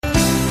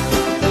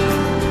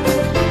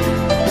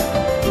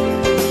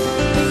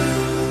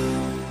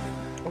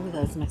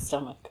That's my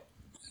stomach.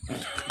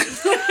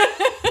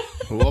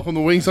 Welcome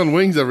to Wings on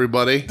Wings,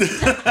 everybody.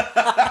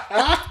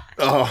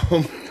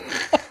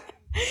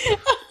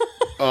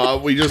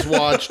 We just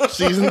watched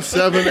season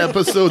 7,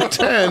 episode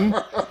 10.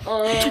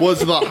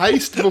 Twas the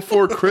Heist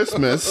Before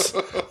Christmas,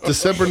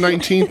 December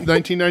 19th,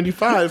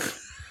 1995.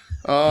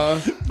 My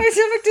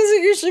stomach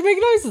doesn't usually make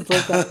noises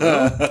like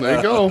that. There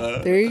you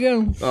go. There you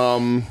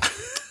go.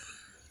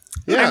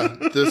 Yeah,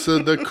 this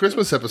the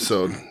Christmas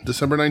episode,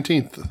 December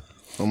 19th.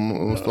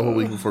 Almost the whole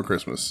week before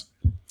Christmas.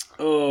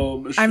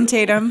 I'm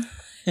Tatum.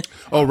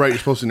 Oh, right. You're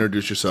supposed to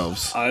introduce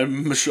yourselves.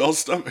 I'm Michelle's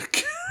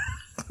stomach.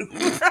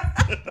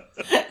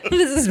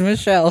 This is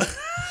Michelle.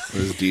 This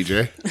is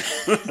DJ.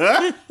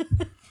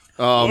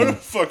 What the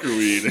fuck are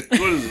we eating?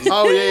 What is this?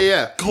 Oh,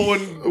 yeah.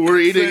 Colon We're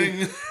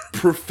eating thing?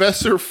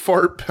 Professor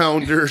Fart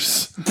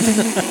Pounder's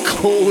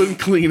colon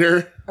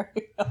cleaner.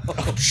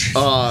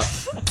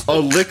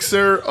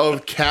 Elixir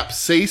of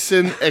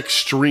Capsaicin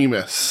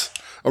Extremis.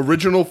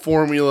 Original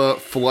formula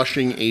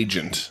flushing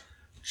agent.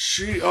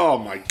 Oh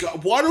my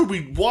god.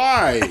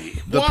 Why?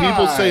 The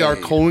people say our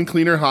colon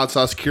cleaner hot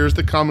sauce cures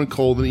the common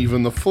cold and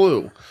even the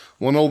flu.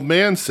 One old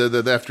man said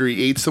that after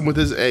he ate some with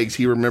his eggs,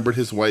 he remembered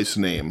his wife's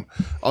name.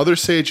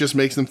 Others say it just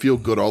makes them feel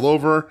good all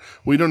over.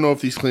 We don't know if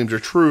these claims are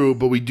true,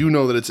 but we do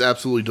know that it's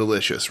absolutely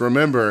delicious.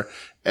 Remember,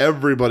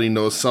 everybody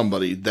knows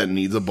somebody that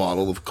needs a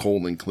bottle of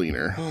colon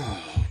cleaner.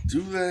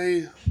 Do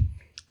they?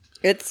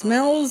 It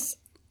smells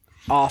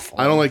awful.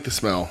 I don't like the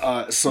smell.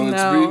 So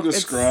it's being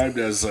described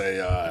as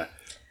a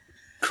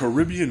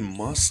Caribbean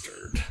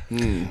mustard.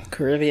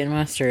 Caribbean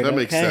mustard. That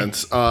makes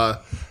sense.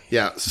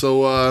 Yeah,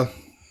 so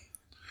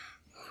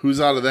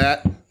who's out of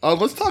that?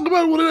 Let's talk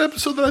about what an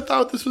episode that I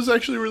thought this was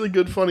actually a really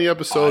good, funny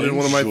episode and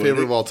one of my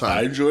favorite of all time.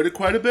 I enjoyed it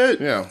quite a bit.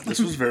 Yeah. This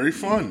was very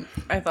fun.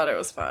 I thought it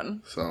was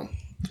fun. So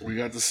We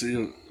got to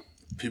see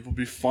people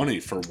be funny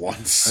for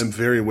once. I'm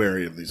very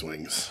wary of these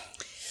wings.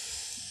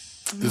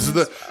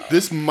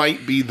 This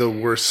might be the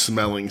worst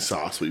smelling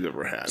sauce we've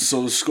ever had.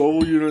 So the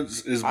Scoville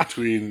unit is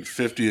between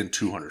 50 and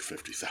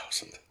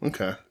 250,000.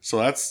 Okay. So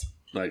that's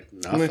like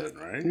nothing,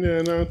 right?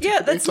 Yeah, no. Yeah,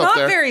 that's not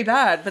very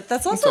bad, but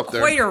that's also up there.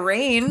 quite a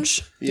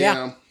range.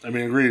 Yeah. I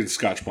mean, ingredients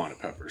Scotch bonnet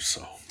peppers,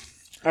 so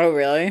Oh,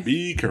 really?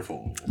 be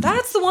careful.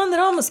 That's the one that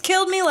almost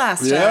killed me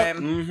last Yeah,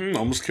 time.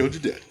 almost killed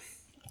you dead.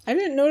 I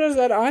didn't notice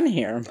that on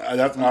here.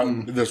 That's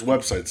this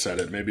website said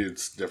it. Maybe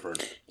it's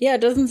different. Yeah,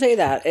 it doesn't say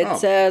that. It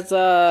says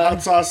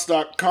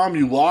Hotsauce.com,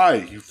 you lie,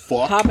 you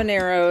fuck.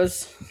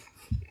 habaneros,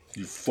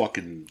 You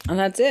fucking and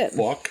that's it.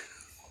 fuck.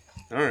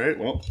 All right,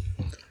 well.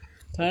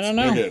 I don't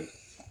know. Again.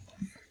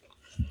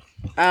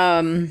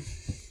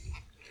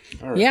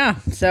 All right. Yeah,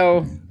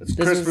 so It's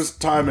Christmas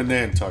time in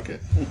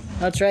Nantucket.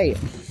 that's right.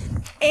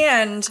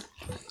 And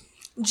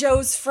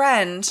Joe's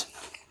friend,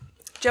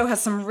 Joe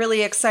has some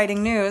really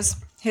exciting news.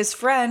 His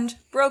friend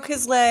broke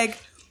his leg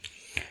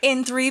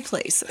in 3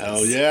 places.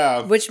 Hell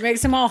yeah. Which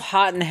makes him all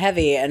hot and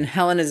heavy, and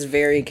Helen is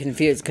very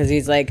confused because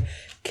he's like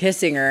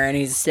kissing her and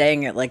he's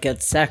saying it like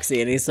it's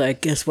sexy, and he's like,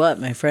 guess what?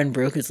 My friend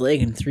broke his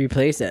leg in 3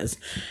 places.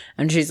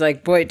 And she's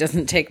like, boy, it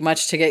doesn't take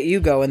much to get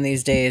you going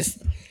these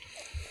days.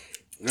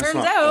 That's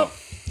Turns out-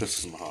 this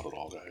isn't hot at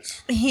all,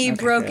 guys. He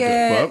broke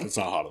it. It's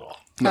not hot at all.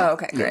 Oh,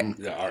 okay, great.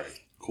 Yeah, all right,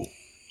 cool.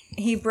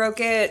 He broke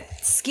it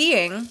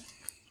skiing.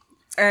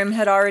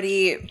 Had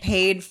already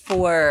paid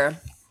for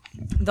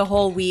the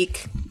whole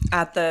week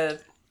at the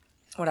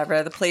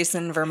place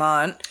in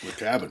Vermont.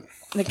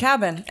 The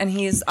cabin. And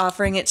he's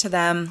offering it to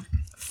them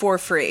for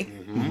free.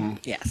 Mm-hmm.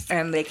 Yes.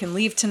 And they can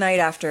leave tonight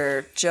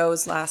after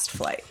Joe's last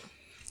flight.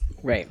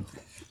 Right.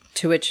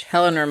 To which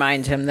Helen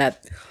reminds him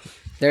that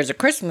there's a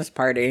Christmas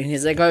party. And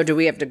he's like, oh, do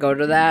we have to go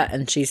to that?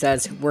 And she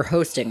says, we're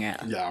hosting it.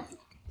 Yeah.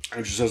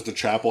 And she says the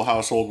Chapel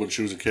household, when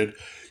she was a kid,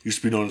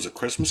 used to be known as a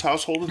Christmas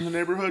household in the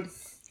neighborhood.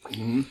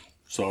 Mm-hmm.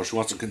 So she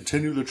wants to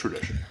continue the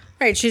tradition.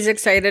 Right. She's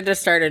excited to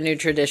start a new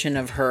tradition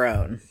of her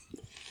own.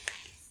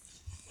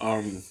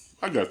 I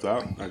get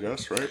that, I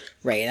guess, right?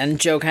 Right. And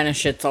Joe kind of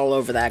shits all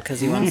over that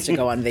because he wants to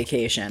go on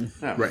vacation.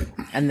 Yeah. Right.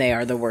 And they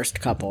are the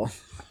worst couple.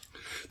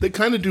 They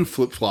kind of do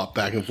flip-flop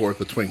back and forth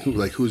between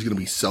who's going to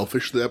be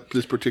selfish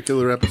this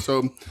particular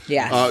episode.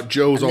 Yeah.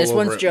 Joe's all over this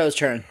one's it. Joe's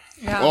turn.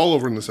 Yeah. All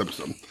over in this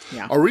episode.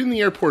 Yeah. Are we in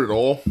the airport at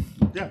all?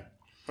 Yeah.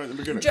 Right in the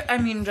beginning. Just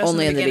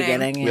Only in the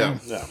beginning. Yeah.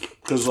 Yeah.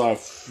 Because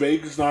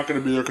Fage's not going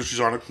to be there because she's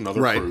on another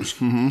Right. cruise.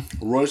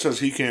 Mm-hmm. Roy says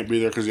he can't be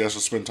there because he has to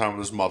spend time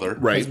with his mother.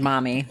 Right. His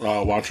mommy.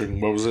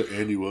 Watching, what was it,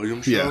 Andy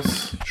Williams show?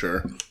 Yes,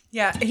 sure.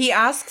 Yeah, he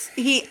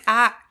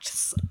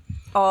acts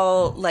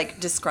all, like,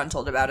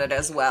 disgruntled about it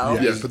as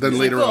well. Yes, but then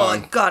later I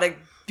on... gotta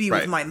be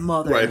Right. with my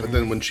mother. Right, but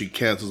then when she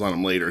cancels on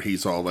him later,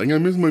 he's all like, I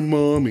miss my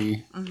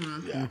mommy.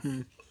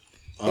 Mm-hmm.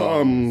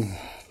 Yeah.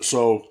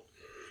 So,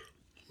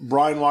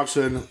 Brian walks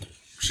in,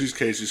 sees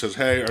Casey, says,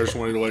 hey, I just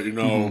wanted to let you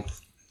know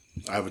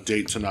I have a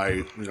date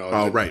tonight. You know.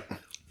 Oh, right.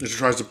 And she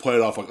tries to play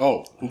it off like,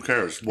 oh, who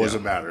cares? What does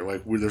it matter?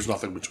 Like, there's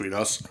nothing between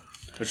us.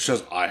 And she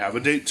says, I have a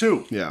date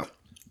too. Yeah.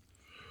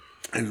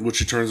 And when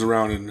she turns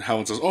around and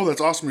Helen says, oh,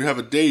 that's awesome, you have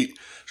a date.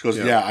 She goes,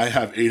 yeah, I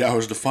have 8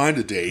 hours to find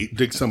a date.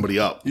 Dig somebody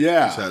up,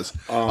 Yeah. she says.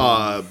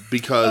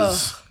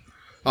 Because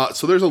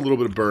So there's a little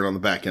bit of burn on the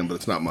back end, but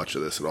it's not much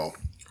of this at all.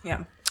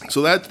 Yeah.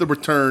 So that's the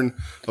return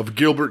of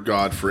Gilbert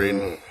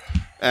Gottfried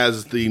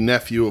as the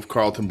nephew of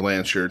Carlton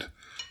Blanchard,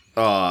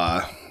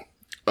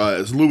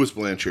 as Louis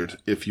Blanchard,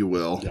 if you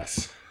will.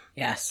 Yes.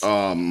 Yes.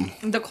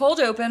 The cold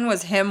open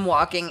was him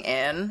walking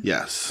in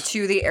Yes.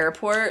 to the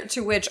airport,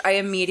 to which I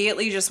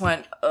immediately just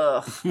went,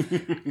 ugh.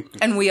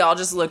 And we all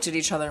just looked at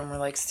each other and were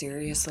like,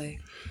 seriously?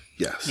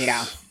 Yes.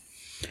 Yeah.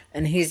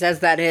 And he says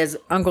that his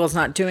uncle's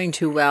not doing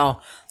too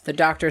well. The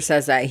doctor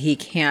says that he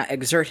can't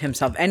exert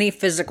himself. Any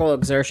physical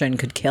exertion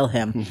could kill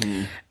him.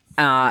 Mm-hmm.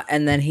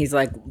 And then he's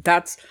like,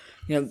 that's,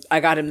 I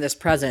got him this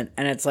present.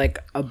 And it's like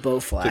a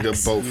Bowflex. Like a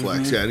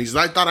Bowflex, yeah. And he's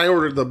like, I thought I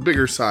ordered the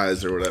bigger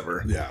size or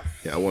whatever. Yeah.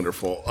 Yeah,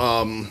 wonderful.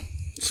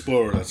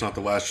 Spoiler, that's not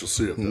the last you'll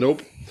see of them.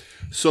 Nope.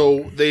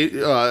 So they,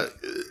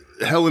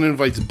 Helen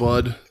invites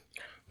Bud,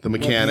 the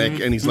mechanic,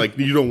 and he's like,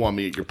 you don't want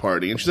me at your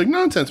party. And she's like,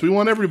 nonsense, we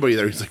want everybody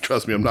there. He's like,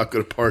 trust me, I'm not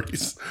good at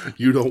parties.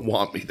 You don't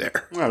want me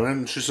there. Yeah,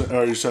 and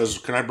he says,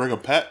 can I bring a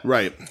pet?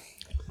 Right.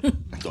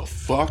 The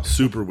fuck?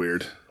 Super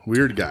weird.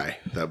 Weird guy,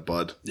 that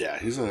Bud. Yeah,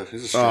 he's a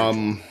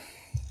strange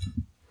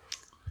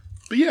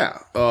But yeah,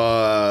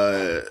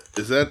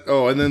 is that?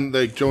 Oh, and then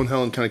like Joe and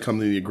Helen kind of come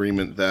to the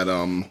agreement that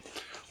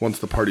once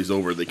the party's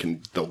over,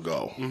 they'll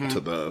go to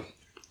the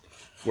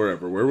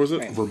wherever. Where was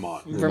it?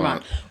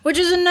 Vermont. Which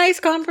is a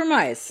nice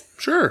compromise.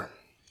 Sure.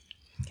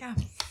 Yeah.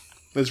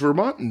 Is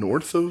Vermont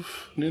north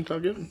of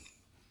Nantucket?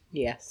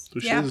 Yes. So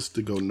she Yeah. has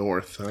to go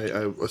north.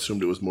 I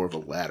assumed it was more of a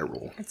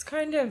lateral. It's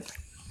kind of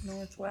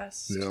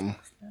northwest. Yeah.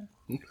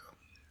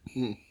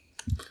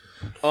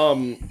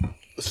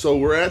 So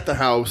we're at the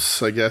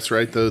house, I guess,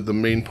 right? The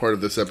main part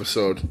of this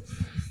episode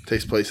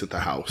takes place at the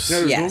house. Yeah,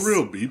 there's Yes. no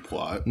real B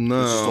plot.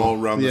 No. It's just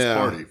all around this Yeah.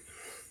 party.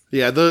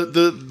 Yeah,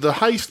 the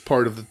heist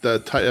part of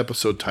the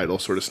episode title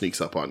sort of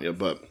sneaks up on you,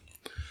 but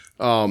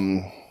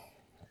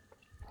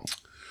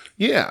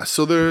yeah.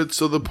 So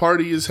the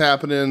party is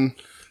happening.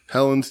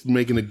 Helen's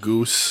making a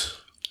goose.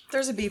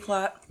 There's a B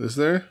plot. Is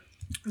there?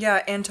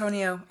 Yeah,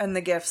 Antonio and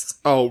the gifts.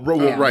 Oh,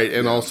 Yeah. right,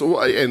 and also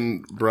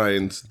and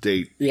Brian's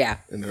date Yeah.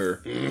 and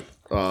her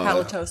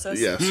Halitosis.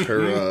 yes,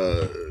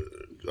 her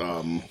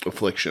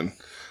affliction.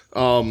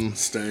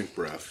 Stank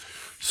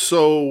breath.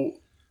 So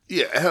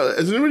yeah,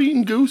 has anybody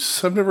eaten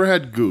goose? I've never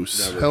had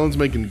goose. Never. Helen's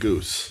making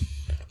goose.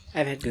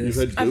 I've had goose.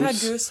 You've had goose? I've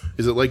had goose.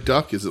 Is it like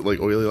duck? Is it like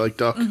oily like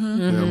duck? Yeah,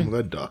 well,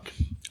 that duck.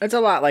 It's a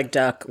lot like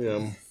duck.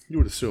 Yeah, you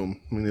would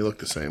assume. I mean, they look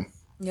the same.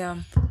 Yeah.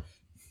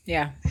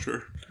 Yeah.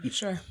 Sure.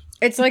 Sure.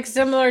 It's like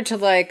similar to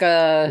like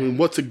I mean,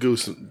 what's a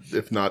goose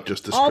if not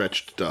just a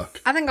stretched duck?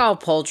 I think all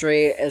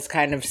poultry is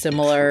kind of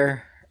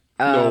similar.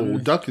 No,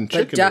 duck and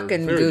chicken. But duck are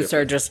and very goose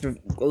are different.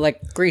 just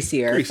like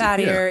greasier. Greasy.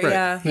 Fattier, right.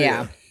 yeah.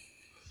 Yeah.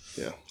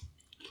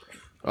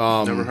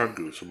 Yeah. Never had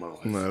goose in my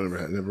life. No,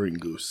 I've never eaten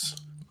goose.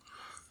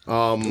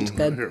 It's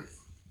good. Here.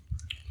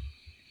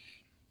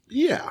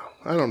 Yeah,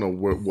 I don't know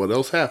what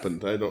else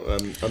happened.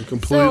 I'm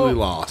completely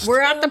lost.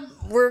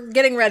 We're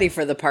getting ready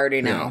for the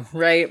party now,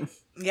 right?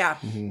 Yeah.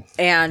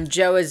 And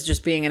Joe is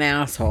just being an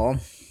asshole.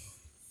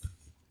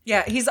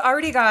 Yeah, he's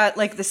already got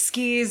like the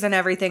skis and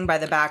everything by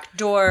the back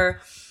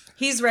door.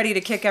 He's ready to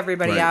kick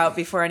everybody Right. out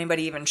before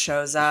anybody even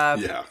shows up.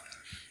 Yeah.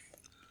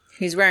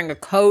 He's wearing a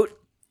coat,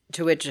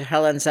 to which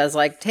Helen says,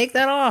 like, take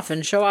that off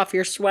and show off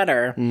your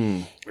sweater.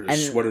 And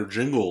sweater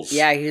jingles.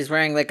 Yeah, he's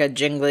wearing like a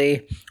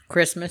jingly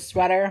Christmas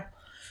sweater.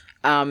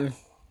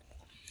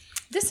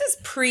 This is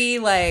pre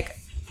like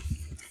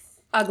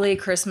ugly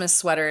Christmas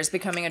sweaters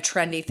becoming a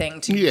trendy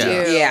thing to Yeah.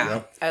 do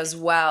Yeah. as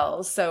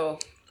well. So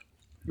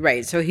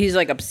Right, so he's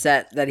like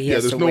upset that he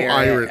has there's to no wear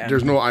irony. it.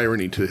 There's no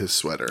irony to his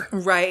sweater.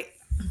 right.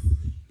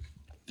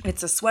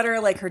 It's a sweater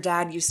like her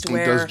dad used to It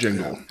wear. does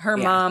jingle. Her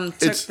Yeah. mom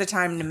took It's- the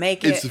time to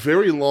make It's it.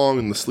 very long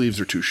and the sleeves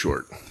are too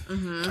short.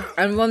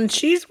 And when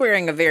she's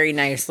wearing a very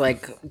nice,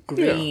 like,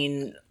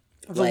 green...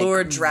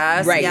 Velour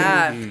dress. Right.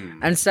 Yeah.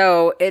 And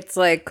so it's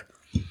like...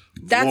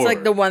 That's Velour.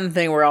 like the one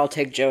thing where I'll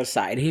take Joe's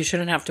side. He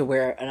shouldn't have to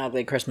wear an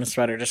ugly Christmas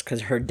sweater just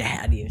because her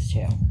dad used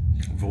to.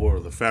 Velour,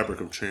 the fabric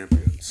of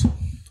champions.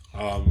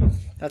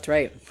 That's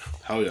right.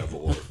 Hell yeah,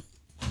 velour.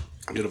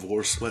 Get a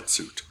velour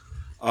sweatsuit.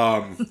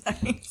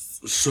 Nice.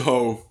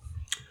 So,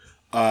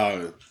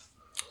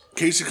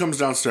 Casey comes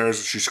downstairs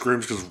and she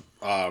screams because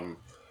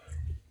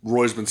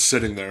Roy's been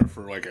sitting there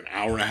for like an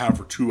hour and a half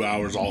or 2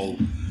 hours, all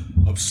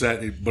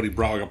upset. But he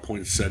brought like a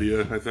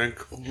poinsettia, I think.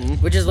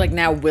 Which is like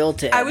now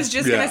wilted. I was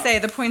just Yeah. gonna say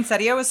the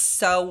poinsettia was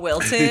so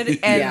wilted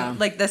and Yeah.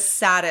 like the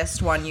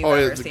saddest one you've Oh,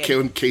 ever yeah, seen.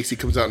 when Casey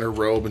comes out in her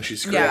robe and she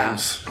Yeah.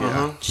 screams.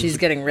 Yeah. She's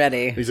getting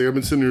ready. He's like, I've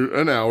been sitting here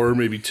an hour,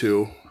 maybe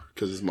two,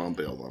 because his mom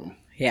bailed on him.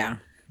 Yeah.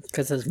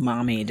 Because his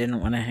mommy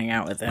didn't want to hang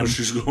out with him.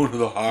 She's going to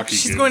the hockey game.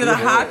 She's going to the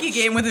with her hockey girls.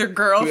 game with her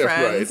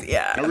girlfriends. right.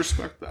 Yeah. I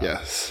respect that.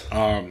 Yes.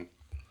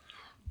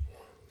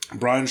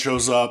 Brian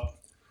shows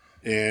up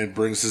and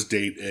brings his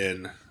date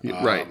in.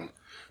 Right.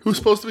 Who's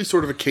supposed to be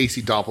sort of a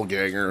Casey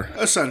doppelganger.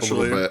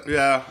 Essentially. A little bit.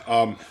 Yeah.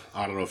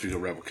 I don't know if you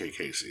can replicate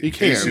Casey. You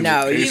can.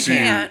 No, you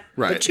can't.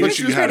 Right. But she was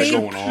she had it pretty.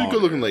 going She's a on.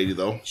 good looking lady,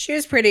 though. She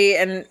was pretty,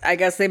 and I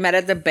guess they met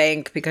at the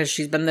bank because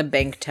she's been the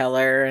bank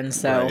teller, and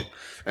so. Right.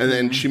 And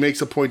then she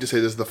makes a point to say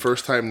this is the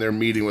first time they're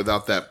meeting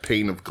without that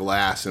pane of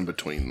glass in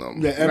between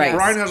them. Yeah, and Right.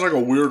 Brian has like a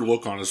weird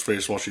look on his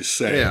face while she's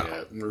saying Yeah.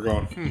 it. And we're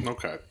going,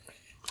 okay.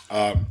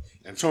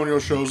 Antonio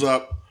shows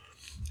up.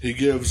 He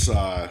gives,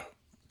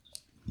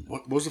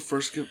 what was the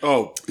first gift?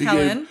 Oh, he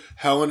Helen. gave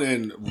Helen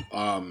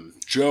and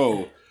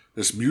Joe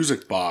this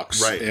music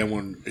box. Right. And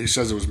when he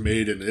says it was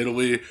made in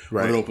Italy,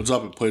 Right. when it opens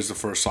up, it plays the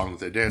first song that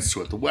they danced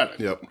to at the wedding.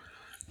 Yep.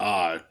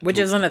 Which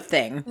isn't a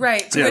thing.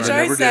 Right. To Yeah, which they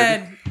I never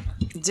said,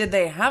 did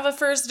they have a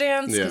first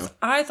dance? Yeah. Because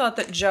I thought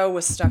that Joe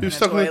was stuck He was in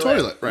stuck a in the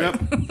toilet.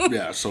 toilet. Right.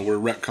 Yeah, so we're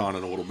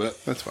retconning a little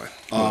bit. That's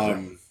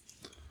fine.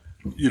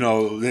 You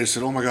know, they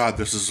said, oh my God,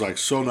 this is like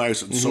so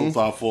nice and Mm-hmm. so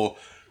thoughtful.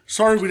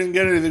 Sorry we didn't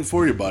get anything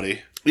for you,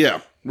 buddy.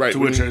 Yeah. Right. To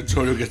which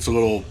Antonio gets a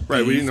little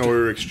Right, we didn't know peeved. we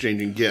were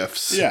exchanging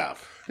gifts. Yeah.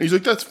 And he's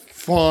like, that's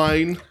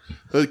fine.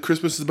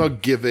 Christmas is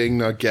about giving,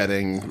 not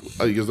getting.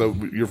 Because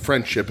your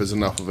friendship is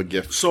enough of a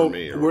gift So for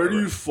me. Or where do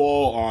whatever. you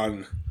fall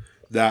on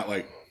that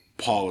like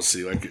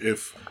policy? Like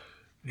if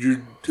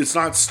it's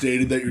not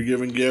stated that you're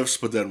giving gifts,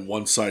 but then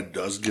one side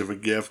does give a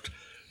gift,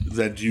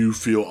 then do you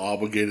feel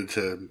obligated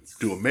to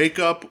do a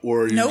makeup,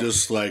 or are you Nope.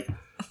 just like,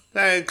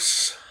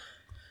 thanks?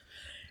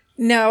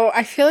 No,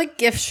 I feel like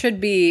gifts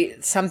should be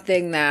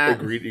something that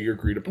You're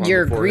agreed upon?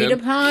 you're agreed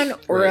beforehand? upon,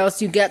 or Right.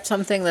 else you get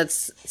something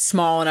that's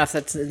small enough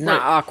that's not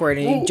Right. awkward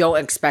and Well- you don't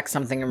expect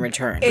something in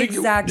return.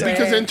 Exactly.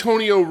 Because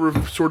Antonio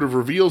sort of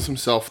reveals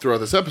himself throughout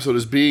this episode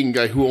as being a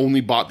guy who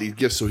only bought these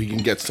gifts so he can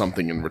get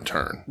something in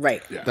return.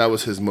 Right. Yeah. That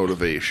was his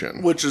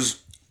motivation. Which is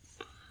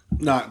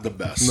not the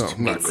best. No,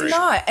 not It's great.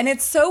 not. And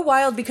it's so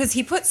wild because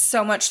he put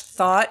so much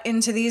thought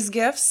into these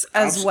gifts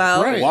as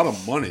well. Right. A lot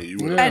of money, you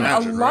would And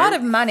imagine, a lot right?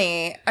 of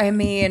money. I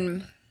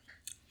mean,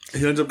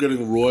 He ends up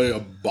getting Roy a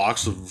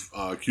box of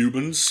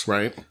Cubans.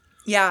 Right?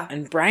 yeah.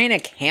 And Brian a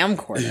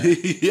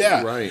camcorder.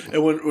 Yeah. Right.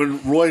 And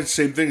when Roy,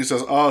 same thing, he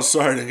says, oh,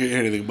 sorry, I didn't get you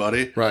anything,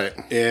 buddy. Right.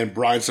 And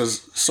Brian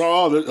says,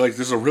 this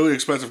is a really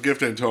expensive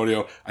gift,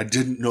 Antonio. I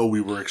didn't know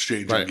we were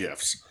exchanging Right.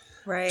 gifts.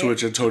 Right. To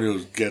which Antonio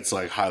gets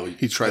like highly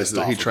He tries pissed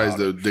off to about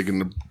it. dig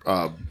into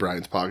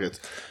Brian's pockets.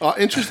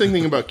 Interesting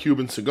thing about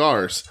Cuban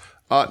cigars,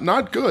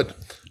 not good.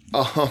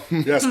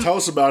 Yes, tell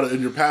us about it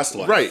in your past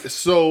life. Right.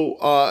 So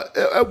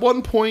at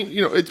one point,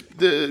 it's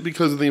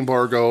because of the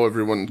embargo.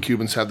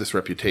 Cubans have this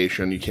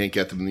reputation. You can't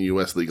get them in the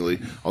U.S. legally,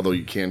 although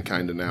you can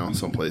kind of now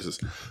some places.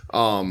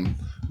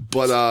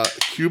 But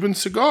Cuban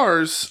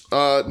cigars,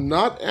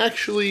 not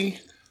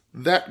actually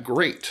that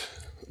great.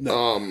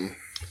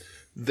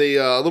 They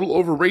a little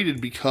overrated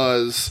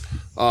because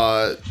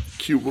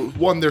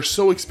Cuba. They're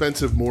so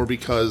expensive more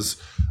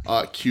because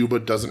Cuba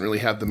doesn't really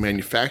have the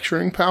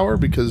manufacturing power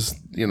because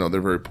they're a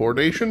very poor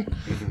nation.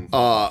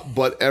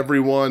 But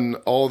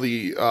all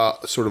the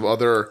sort of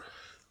other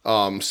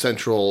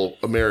Central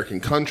American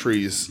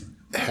countries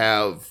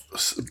have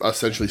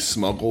essentially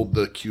smuggled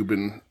the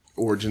Cuban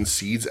origin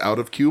seeds out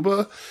of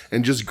Cuba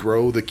and just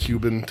grow the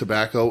Cuban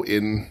tobacco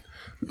in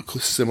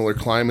similar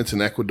climates in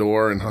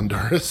Ecuador and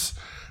Honduras.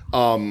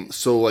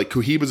 So like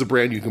Cohiba is a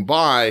brand you can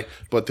buy,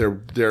 but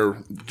they're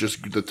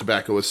just the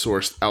tobacco is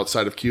sourced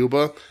outside of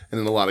Cuba, and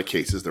in a lot of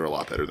cases they're a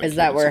lot better than Is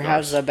that Cuban where it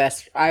cigars. has the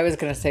best? I was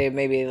gonna say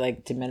maybe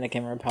like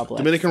Dominican Republic.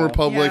 Dominican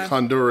Republic, Yeah.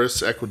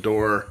 Honduras,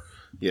 Ecuador,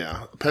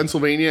 yeah,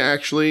 Pennsylvania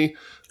actually.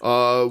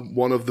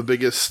 One of the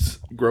biggest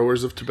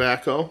growers of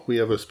tobacco. We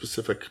have a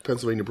specific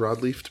Pennsylvania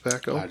broadleaf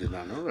tobacco. I did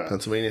not know that.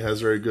 Pennsylvania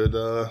has very good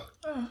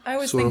I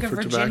always soil think of for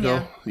Virginia.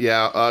 tobacco.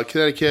 Yeah,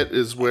 Connecticut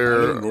is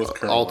where North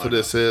Carolina.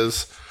 Altadis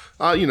is.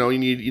 You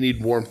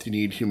need warmth, you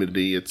need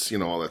humidity. It's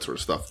all that sort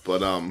of stuff.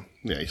 But I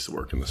used to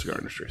work in the cigar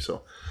industry,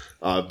 so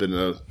I've been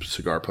to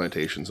cigar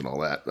plantations and all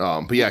that.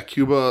 But yeah,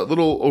 Cuba a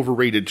little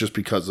overrated just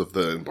because of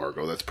the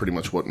embargo. That's pretty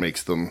much what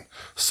makes them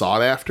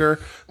sought after.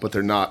 But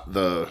they're not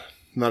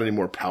any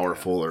more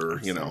powerful or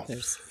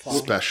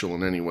special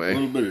in any A way.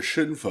 little bit of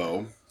shit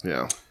info.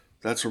 Yeah.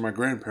 That's where my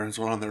grandparents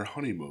went on their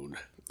honeymoon.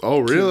 Oh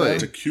really?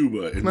 To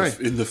Cuba in Nice.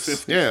 the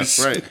 50s.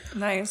 Yeah. Right.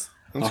 Nice.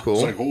 That's It's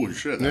cool. like, holy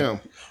shit. Yeah.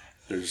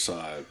 There's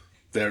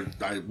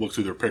I look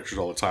through their pictures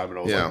all the time, and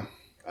I was Yeah. like,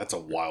 that's a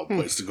wild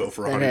place to go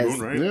for a It honeymoon, is.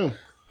 right? Yeah.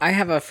 I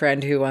have a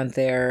friend who went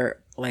there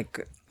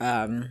like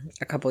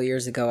a couple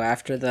years ago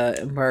after the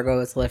embargo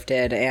was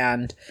lifted,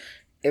 and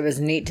it was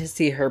neat to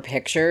see her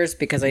pictures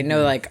because I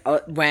know like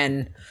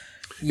when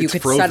you It's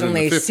could frozen in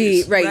the suddenly 50s. see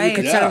you Right.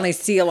 could Yeah. suddenly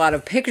see a lot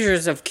of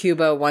pictures of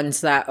Cuba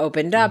once that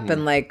opened up,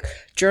 and like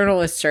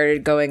journalists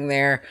started going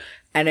there.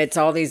 And it's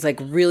all these like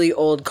really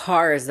old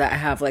cars that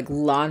have like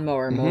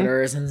lawnmower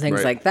motors and things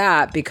Right. like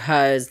that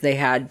because they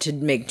had to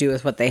make do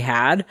with what they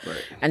had. Right.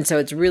 And so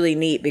it's really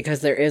neat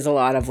because there is a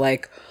lot of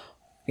like,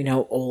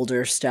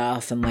 older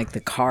stuff and like the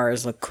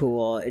cars look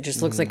cool. It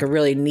just looks like a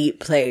really neat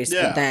place,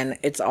 Yeah. but then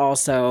it's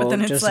also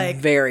then it's, just like,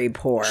 very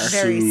poor.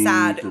 Very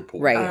sad. Super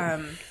poor. Right.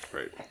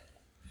 Right.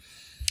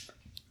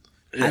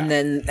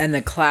 Yeah. And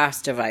the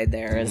class divide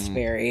there is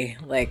very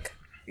like,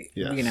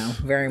 Yes. you know,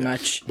 very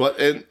much, But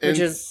which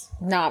is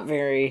not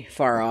very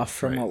far off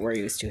from what we're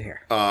used to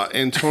here.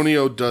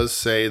 Antonio does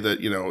say that,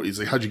 you know, he's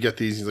like, how'd you get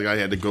these? He's like, I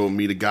had to go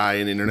meet a guy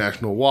in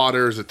international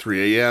waters at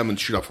 3 a.m. and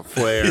shoot off a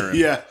flare. And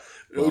Yeah.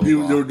 They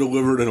were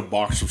delivered in a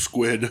box of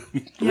squid.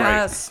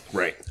 Yes.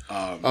 Right.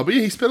 But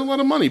yeah, he spent a lot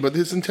of money, but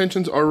his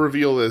intentions are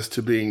revealed as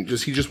to being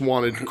he just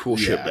wanted cool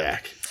shit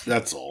back.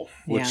 That's all.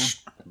 Which,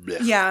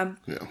 Yeah.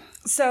 Yeah.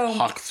 So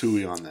Hawk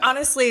Tui on that.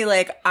 honestly,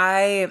 like,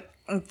 I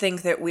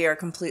think that we are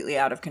completely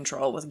out of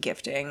control with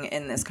gifting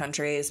in this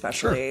country,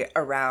 especially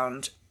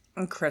around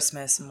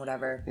Christmas and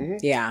whatever.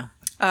 Yeah.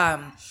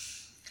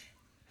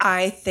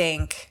 I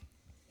think,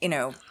 you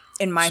know,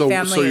 in my So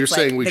family, you're it's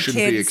saying like we the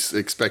shouldn't kids, be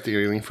expecting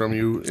anything from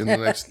you in the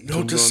next 2 Note to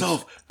months?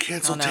 self,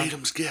 cancel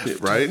Tatum's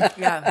gift. Right?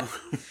 yeah.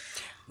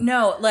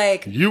 No,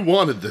 like, You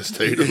wanted this,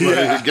 Tatum.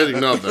 You're getting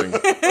nothing.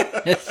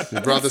 You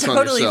brought this on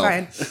totally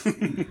yourself.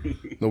 fine.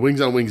 The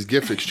Wings on Wings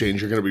gift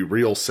exchange, you're going to be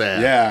real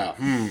sad Yeah,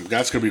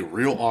 that's going to be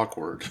real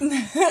awkward.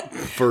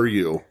 for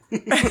you,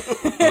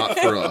 not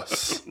for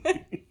us.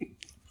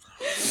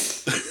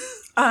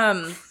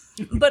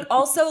 But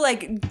also,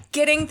 like,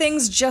 getting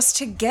things just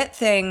to get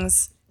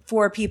things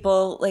for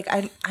people, like,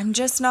 I'm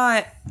just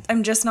not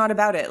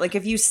about it. Like,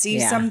 if you see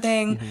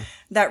something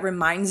that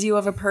reminds you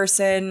of a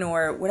person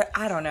or what,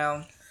 I don't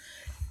know.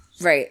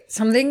 Right.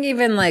 Something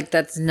even like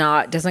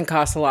doesn't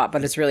cost a lot,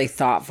 but it's really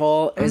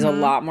thoughtful is a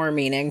lot more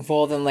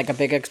meaningful than like a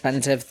big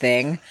expensive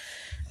thing.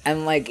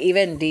 And like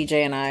even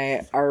DJ and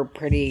I are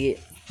pretty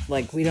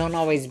like we don't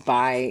always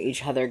buy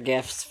each other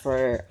gifts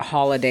for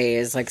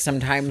holidays. Like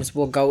sometimes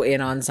we'll go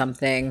in on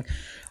something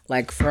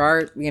like for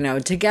our, you know,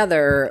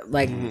 together,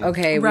 like,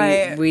 okay,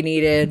 Right. we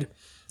needed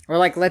or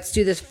like let's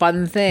do this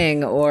fun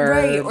thing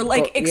or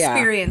Like yeah.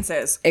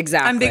 experiences.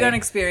 Exactly. I'm big on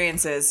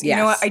experiences. You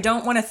know Yes. what? I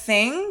don't want a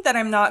thing that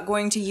I'm not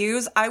going to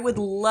use. I would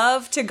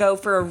love to go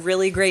for a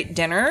really great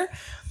dinner.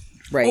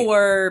 Right.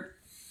 Or,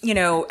 you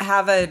know,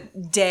 have a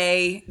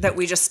day that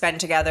we just spend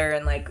together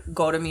and like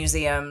go to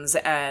museums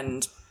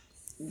and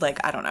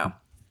like, I don't know.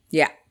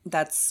 Yeah.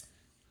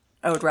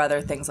 I would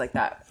rather things like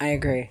that. I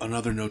agree.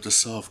 Another note to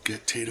self,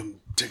 get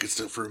Tatum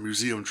tickets for a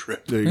museum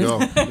trip. There you go.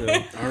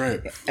 Yeah. All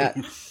right.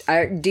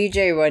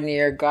 DJ one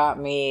year got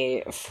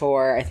me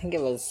for I think it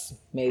was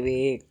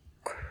maybe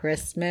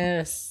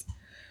Christmas,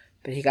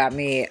 but he got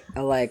me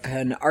like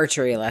an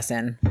archery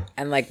lesson,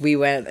 and like we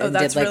went and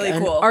that's did like really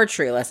an cool.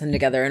 archery lesson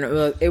together, and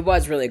it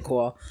was really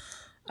cool.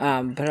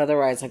 But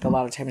otherwise, like a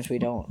lot of times we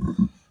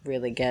don't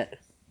really get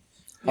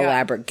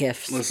elaborate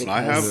gifts. Listen,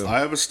 because I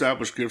have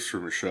established gifts for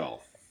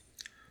Michelle: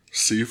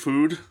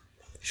 seafood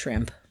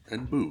shrimp.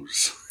 and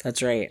booze.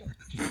 That's right.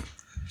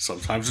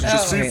 Sometimes it's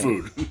just Okay.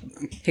 seafood.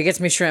 He gets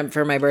me shrimp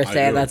for my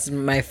birthday. do. That's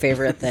my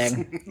favorite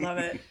thing. Love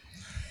it.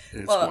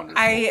 It's Well,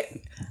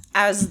 wonderful.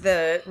 as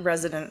the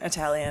resident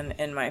Italian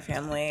in my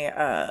family,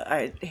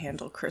 I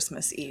handle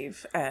Christmas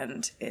Eve,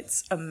 and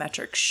it's a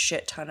metric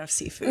shit ton of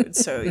seafood.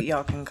 So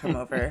y'all can come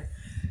over.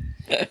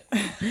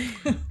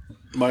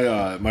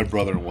 My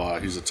brother-in-law,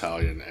 he's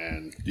Italian,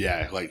 and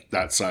yeah, like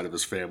that side of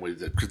his family,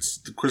 it's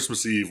the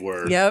Christmas Eve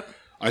where Yep.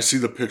 I see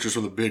the pictures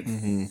from the big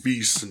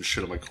feasts and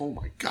shit. I'm like, oh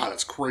my god,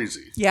 that's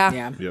crazy. Yeah.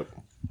 Yeah. Yep.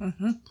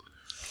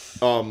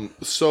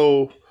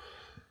 So,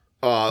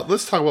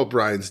 let's talk about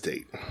Brian's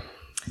date.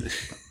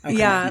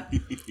 Yeah.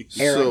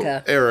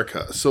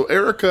 Erica. So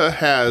Erica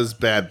has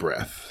bad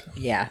breath.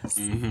 Yes.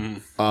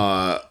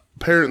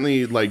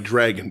 Apparently, like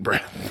dragon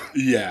breath.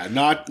 Yeah,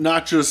 not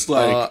just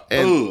like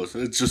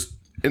it's just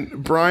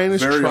And Brian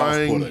is Very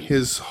trying off-putting.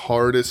 his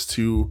hardest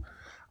to,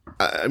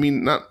 I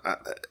mean,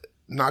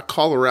 not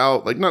call her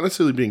out, like not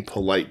necessarily being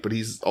polite, but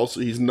he's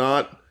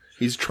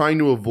trying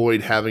to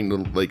avoid having to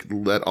like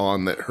let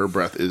on that her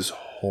breath is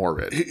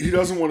horrid. he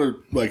doesn't want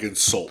to like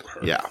insult her.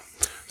 Yeah.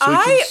 So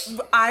he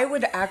I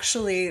would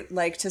actually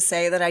like to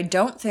say that I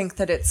don't think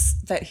that it's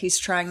that he's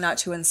trying not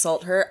to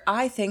insult her.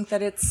 I think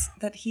that it's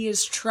that he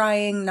is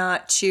trying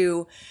not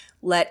to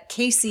let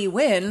Casey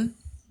win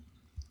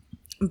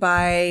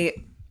by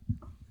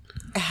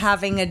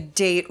having a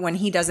date when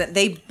he doesn't.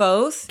 They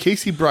both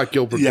Casey brought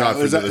Gilbert Yeah,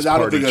 Gottfried to this I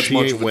don't party. think that's She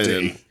much ain't of a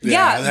winning. date.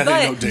 Yeah, that but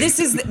ain't no date.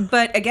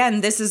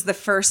 this is the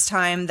first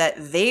time that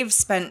they've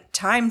spent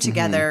time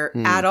together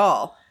at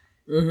all.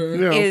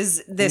 Yeah.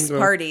 Is this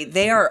party.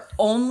 They are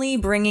only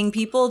bringing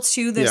people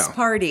to this Yeah.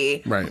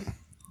 party Right.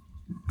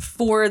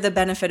 for the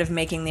benefit of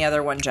making the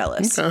other one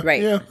jealous.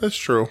 Right. Yeah, that's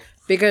true.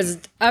 Because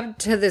up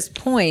to this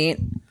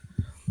point,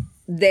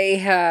 they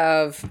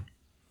have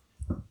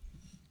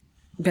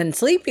been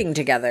sleeping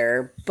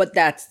together, but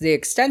that's the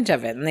extent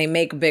of it. And they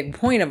make a big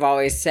point of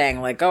always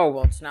saying, like, oh,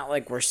 well, it's not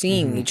like we're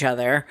seeing each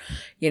other.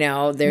 You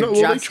know, they're No,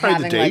 well, they just tried to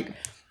having date. like.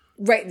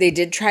 Right, they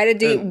did try to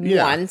date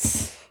yeah.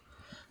 once.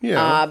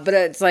 Yeah. But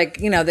it's like,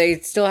 you know, they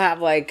still have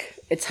like,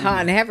 it's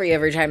hot and heavy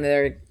every time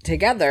they're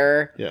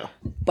together. yeah.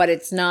 But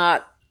it's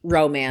not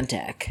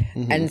romantic.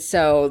 And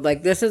so,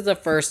 like, this is the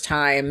first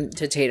time,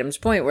 to Tatum's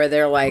point, where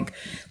they're like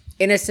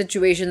in a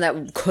situation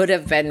that could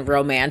have been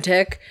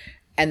romantic,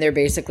 and they're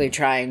basically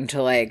trying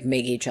to like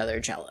make each other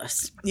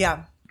jealous.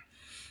 Yeah.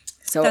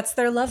 So That's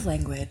their love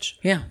language.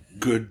 yeah.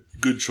 Good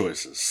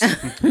choices.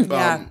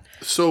 Yeah.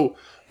 So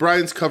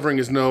Brian's covering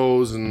his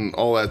nose and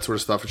all that sort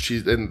of stuff,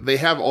 and they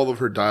have all of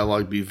her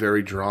dialogue be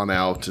very drawn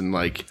out and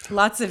like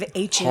Lots of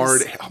H's.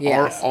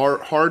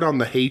 hard on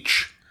the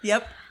H.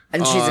 Yep.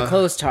 And she's a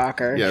close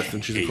talker. Yes,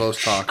 and she's a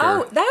close talker.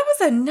 Oh, that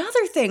was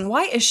another thing.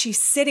 Why is she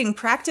sitting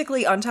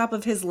practically on top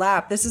of his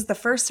lap? This is the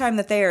first time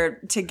that they are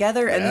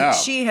together, and Yeah.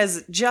 she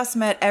has just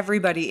met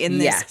everybody in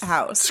this Yes.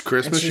 house. It's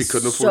Christmas. She She's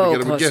couldn't afford so to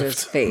get him a close to his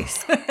gift.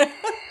 face.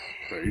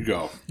 There you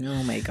go.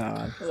 Oh my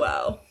god.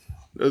 Wow.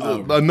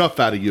 Enough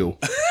out of you.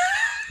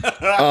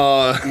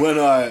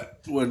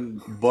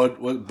 When Bud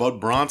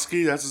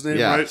Bronsky, that's his name,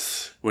 Yes.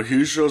 right? When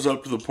he shows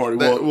up to the party,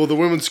 Well, the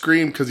women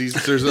scream because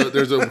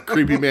there's a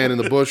creepy man in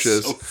the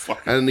bushes, So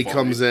fucking and then he funny.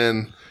 comes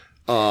in,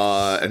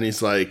 and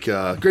he's like,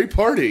 "Great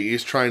party."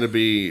 He's trying to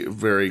be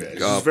very,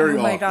 it's very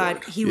Oh my awkward.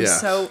 god, he was Yeah.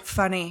 so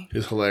funny.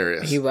 he's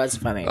hilarious. He was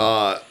funny.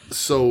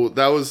 So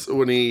that was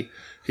when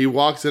he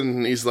walks in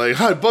and he's like,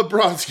 "Hi, Bud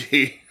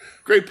Bronsky.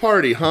 Great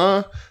party,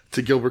 huh?"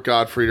 To Gilbert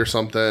Gottfried or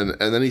something,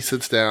 and then he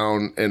sits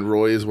down, and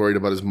Roy is worried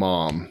about his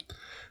mom.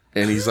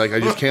 And he's like, I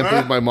just can't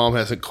believe my mom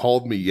hasn't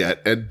called me yet.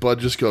 And Bud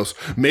just goes,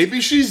 maybe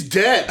she's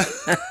dead.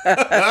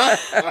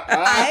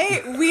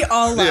 We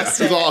all lost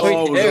It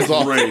was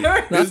all great.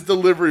 His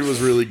delivery was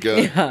really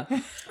good.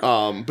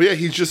 But yeah,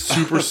 he's just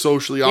super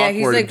socially awkward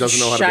he's like and doesn't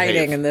know how to shining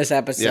behave. in this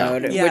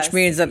episode, Yeah. which Yes.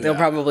 means that they'll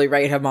probably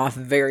write him off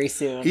very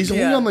soon. He's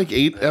only Yeah. on like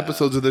 8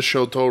 episodes of this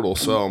show total,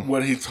 so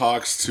When he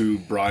talks to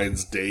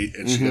Brian's date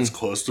and she gets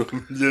close to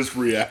him, this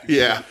reaction.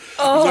 yeah.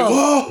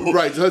 Oh,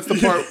 Right, so that's the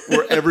part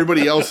where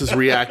everybody else is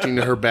reacting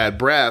to her bad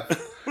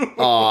breath.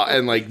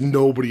 And like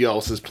nobody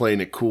else is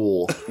playing it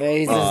cool.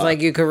 He's just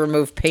like, you could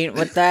remove paint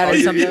with that or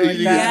You something like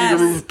can that.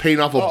 remove paint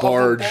off a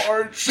barge.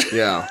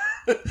 Yeah.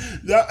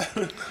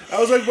 That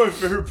was like my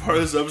favorite part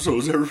of this episode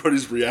was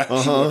everybody's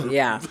reaction.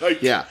 Yeah.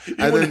 Like, Yeah.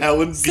 even And when then-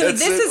 Helen gets so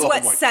this it, is oh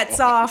what my sets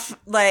God. off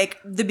like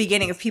the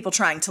beginning of people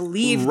trying to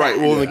leave. Right.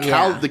 then. Well,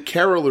 Yeah. the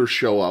carolers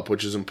show up,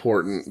 which is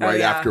important right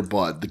yeah. after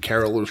Bud. The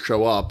carolers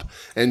show up,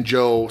 and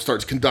Joe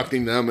starts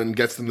conducting them and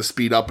gets them to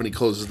speed up, and he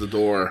closes the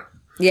door.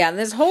 Yeah, and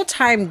this whole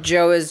time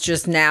Joe is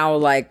just now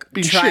like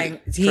Being trying.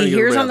 shitty. He Trying to get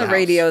hears everybody on out the of the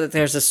radio that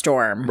there's a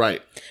storm,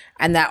 Right.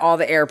 and that all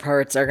the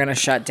airports are going to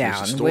shut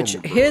down. storm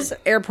Which brewing. his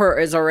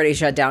airport is already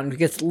shut down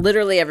because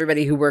literally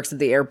everybody who works at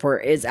the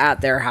airport is at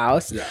their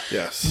house. Yeah.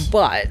 Yes.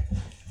 But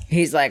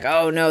he's like,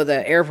 oh no,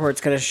 the airport's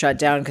going to shut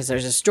down because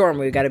there's a storm.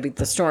 We've got to beat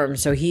the storm.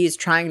 So he's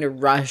trying to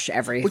rush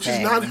everything. Which is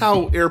not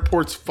how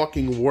airports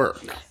fucking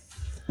work.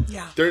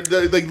 Yeah. They're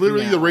like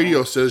literally the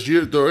radio says the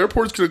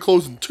airport's going to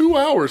close in 2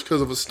 hours because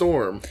of a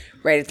storm.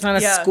 right. It's not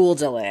a Yeah. school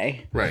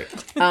delay. Right.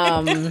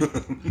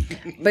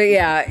 But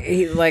yeah,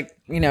 he like,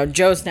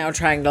 Joe's now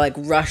trying to like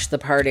rush the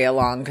party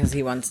along because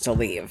he wants to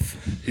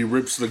leave. He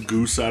rips the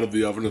goose out of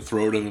the oven and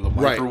throw it into the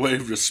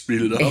microwave, just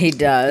speed it up. He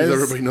does.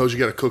 Everybody knows you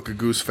got to cook a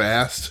goose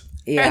fast.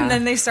 Yeah. And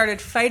then they started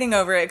fighting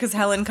over it because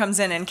Helen comes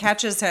in and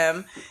catches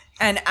him.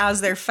 And as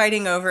they're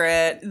fighting over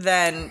it,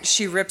 then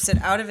she rips it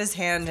out of his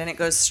hand and it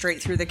goes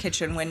straight through the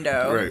kitchen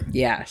window. Right.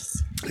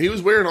 yes. He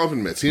was wearing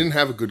oven mitts. He didn't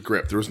have a good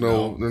grip. There was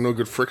no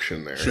good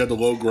friction there. She had the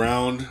low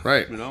ground.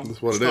 Right. stuff.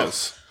 That's what it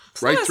is.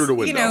 Right Plus, through the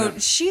window.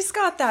 she's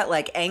got that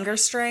like anger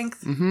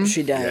strength.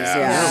 She does. Yeah.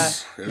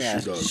 Yeah.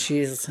 Yes, she does.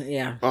 She's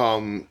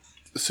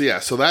yeah.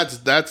 So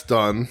that's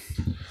done.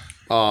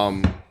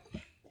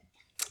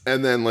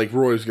 And then like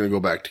Roy's gonna go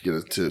back to get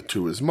it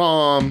to his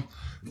mom.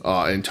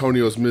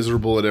 Antonio's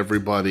miserable at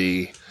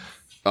everybody.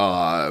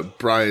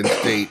 Brian's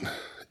date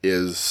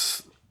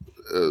is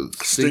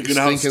Stinking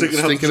out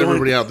the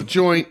everybody out the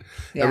joint.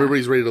 Yeah.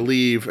 Everybody's ready to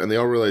leave, and they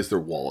all realize their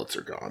wallets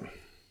are gone.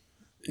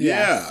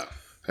 Yeah.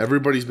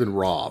 Everybody's been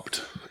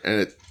robbed, and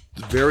it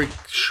very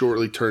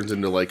shortly turns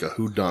into like a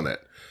whodunit.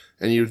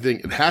 And you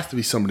think it has to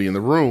be somebody in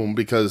the room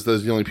because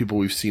those are the only people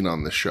we've seen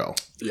on this show.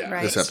 Yeah.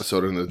 Right. This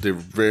episode, and they're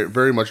very,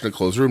 very much in a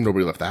closed room.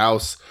 Nobody left the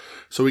house,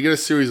 so we get a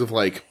series of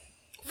like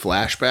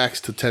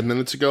flashbacks to 10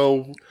 minutes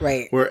ago,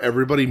 Right. where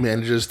everybody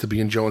manages to be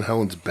in Joe and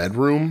Helen's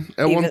bedroom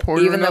at one point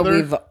or Even though another.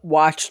 we've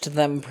watched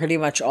them pretty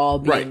much all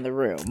be Right. in the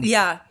room.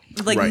 Yeah.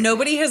 Like Right.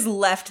 nobody has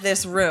left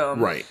this room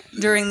Right.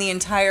 during the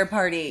entire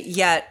party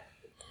yet.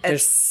 And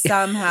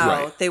somehow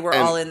Right. they were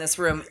And- all in this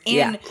room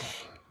Yeah.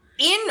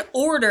 in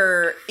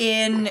order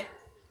in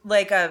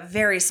like a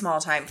very small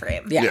time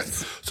frame. Yes.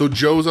 Yes. So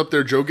Joe's up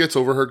there. Joe gets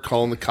overheard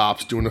calling the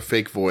cops, doing a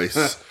fake voice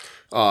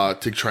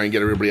to try and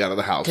get everybody out of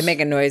the house. To make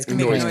a noise Make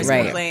a complaint. noise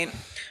Right. complaint.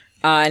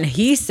 And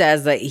he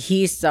says that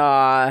he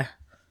saw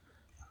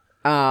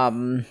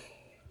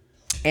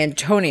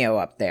Antonio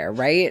up there,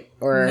 right?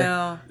 Or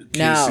No.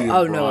 No. Casey and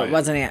Oh no, Brian. it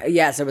wasn't.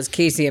 Yes, it was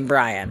Casey and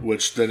Brian.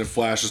 Which then it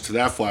flashes to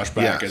that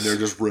flashback, Yes. and they're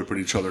just ripping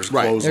each other's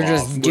Right. clothes They're off.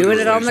 just doing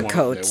it on the They want-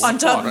 coats. they want On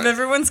top to of fuck.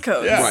 everyone's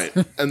coats. Yeah. Right.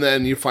 And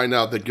then you find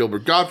out that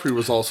Gilbert Godfrey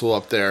was also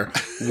up there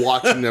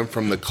watching them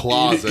from the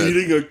closet.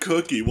 Eating a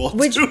cookie while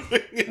Which- doing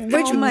it.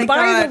 Which, Oh my by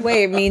God. the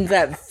way, means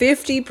that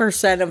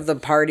 50% of the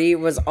party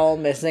was all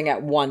missing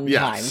at one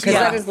Yes. time. Because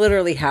Yeah. that is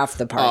literally half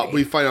the party.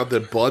 We find out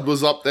that Bud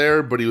was up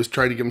there, but he was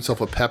trying to give himself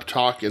a pep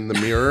talk in the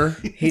mirror mirror.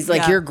 He's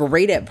like, you're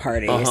great at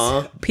parties.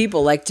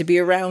 People like to be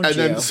around And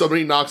you. then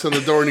somebody knocks on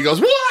the door and he goes,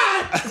 "What?"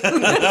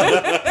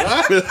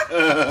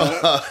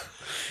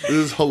 This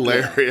is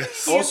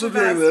hilarious. Also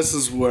during this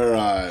is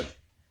where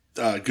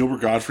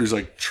Gilbert Gottfried's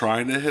like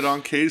trying to hit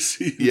on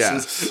Casey. He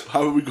Yes. says,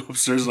 how would we go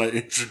upstairs and I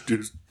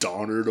introduce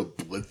Donner to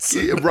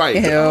Blitzen? Yeah, right.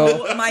 Ew.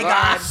 Oh my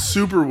god.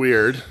 Super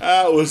weird.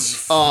 That was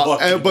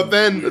fucking But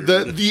then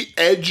the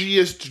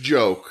edgiest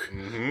joke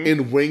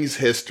in Wings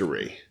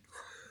history,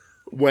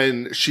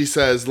 when she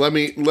says, let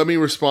me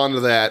respond to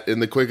that in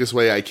the quickest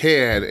way I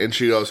can, and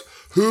she goes,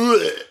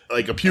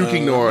 like a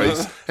puking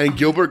noise, and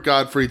Gilbert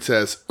Gottfried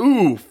says,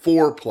 ooh,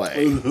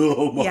 foreplay.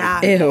 Oh my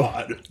Yeah. Ew.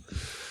 god.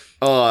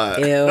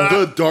 Ew.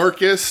 The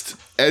darkest,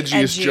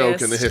 edgiest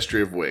joke in the Edgiest.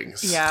 history of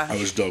Wings. Yeah. I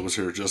wish Doug was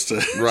here just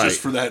Right.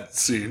 for that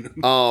scene.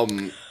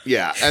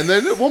 Yeah. And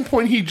then at one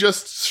point he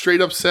just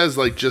straight up says,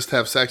 like, just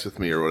have sex with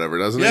me or whatever,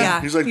 doesn't he? Yeah.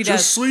 He's like, he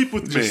just does. sleep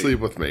with me. Just sleep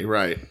with me,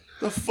 right.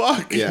 The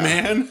fuck, Yeah.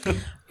 man?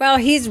 Well,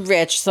 he's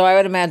rich, so I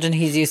would imagine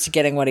he's used to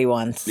getting what he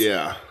wants.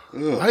 Yeah.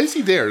 Why is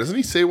he there? Doesn't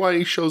he say why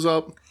he shows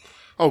up?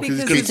 Oh,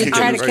 Because because he's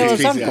trying to kill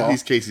his uncle.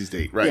 He's Casey's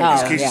date, right?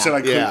 Oh. Casey yeah. said I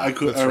couldn't. Yeah, I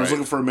that's was right.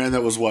 looking for a man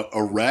that was what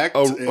erect.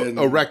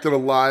 Erect and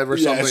alive or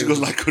Yeah, something. she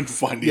goes, I couldn't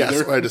find yes,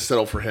 either. I had to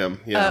settle for him.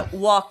 Yeah.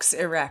 Walks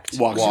erect.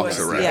 Walks Walks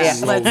erect. Yeah,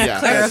 Yes. let's Yeah.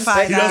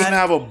 clarify He doesn't that.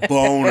 have a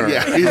boner.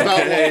 Yeah, he's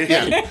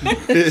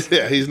not.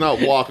 Yeah, he's not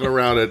walking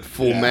around at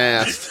full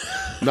mast,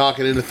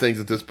 knocking into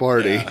things at this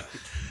party,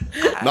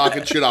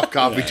 knocking shit off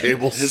coffee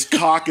tables. His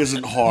cock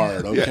isn't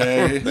hard,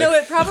 okay? No,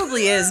 it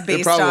probably is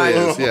based probably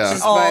on is, yeah.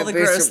 all the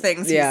Based gross on-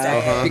 things yeah.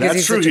 he's saying. Because That's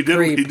he's true. such He a did.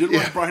 creep. He did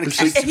want Brian and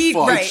Casey He-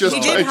 fuck. right. It's just,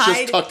 He did it's just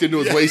hide- tucked into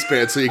his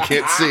waistband, so you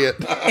can't see it.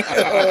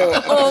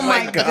 Oh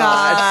my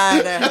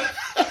god.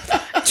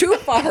 Too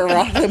far,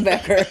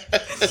 Rothenbecker.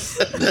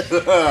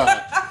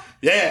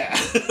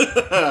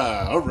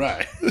 Yeah. All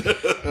right.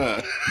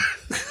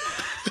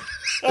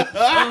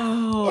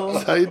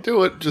 That's how you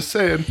do it. Just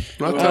saying.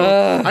 I'm not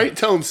telling, I ain't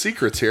telling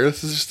secrets here.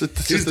 This is just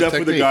He's just a definitely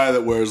the technique. guy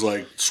that wears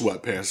like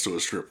sweatpants to a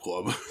strip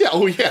club. Yeah.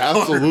 Oh yeah.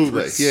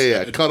 Absolutely. 100%.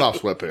 Yeah. Cut off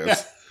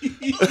sweatpants.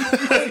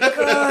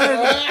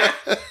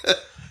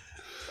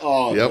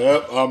 Oh, Yep.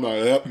 yep. I'm not.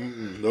 Yep.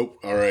 Nope.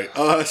 All right.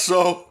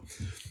 So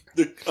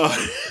the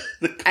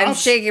I'm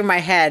cops. shaking my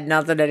head.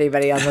 Not that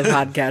anybody on the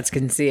podcast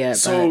can see it.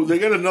 So but they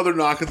get another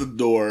knock at the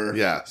door.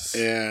 Yes.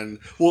 And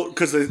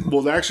because they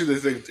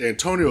think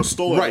Antonio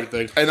stole Right.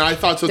 everything. And I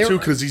thought so too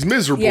because he's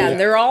miserable. yeah, and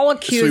they're all So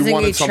accusing he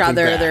wanted each something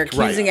other. back. They're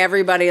accusing Right.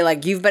 everybody.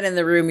 Like, you've been in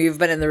the room, Right.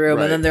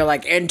 and then they're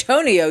like,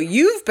 Antonio,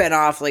 you've been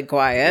awfully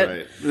quiet.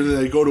 Right. And then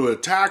they go to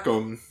attack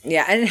him.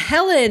 Yeah, and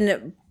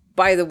Helen,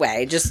 by the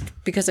way, just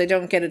because I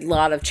don't get a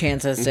lot of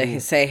chances to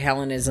say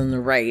Helen is in the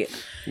right,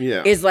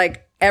 Yeah. is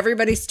like,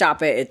 everybody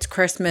stop it. It's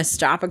Christmas.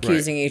 Stop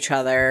accusing each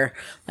other.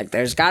 Like,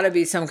 there's got to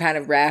be some kind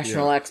of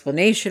rational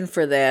explanation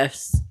for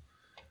this.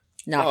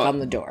 Knock on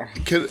the door.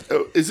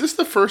 Is this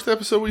the first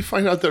episode we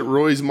find out that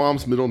Roy's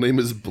mom's middle name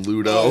is I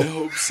Bluto?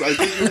 hope so. I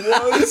think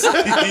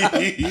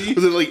it was.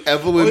 Was it like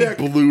Evelyn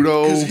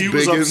Bluto? Because he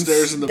was Biggins?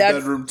 upstairs in the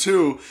That's- bedroom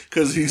too.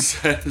 Because he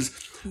says,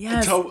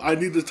 Yes. I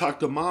need to talk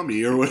to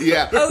mommy or whatever.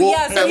 Yeah. Oh, Well,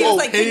 yeah. So he was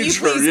like, can you page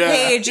her, please yeah.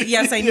 page?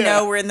 Yes, I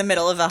know we're in the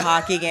middle of a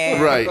hockey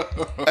game. Right.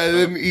 And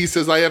then he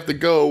says, I have to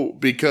go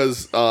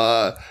because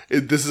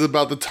this is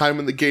about the time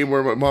in the game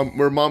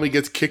where mommy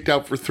gets kicked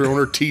out for throwing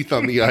her teeth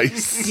on the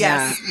ice.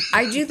 Yes. Yeah.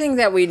 I do think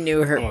that we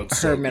knew her,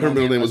 it's her so- middle Her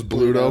middle name was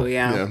Bluto.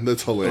 Yeah.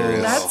 That's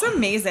hilarious. That's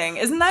amazing.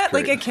 Isn't that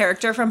like a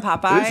character from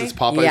Popeye? It is. It's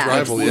Popeye's Yeah.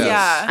 rival, yes.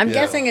 Yeah. I'm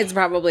guessing it's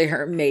probably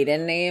her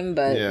maiden name,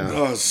 but Yeah.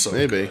 Oh, it's so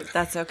Maybe. good.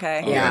 That's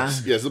okay. yeah.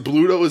 Yes, the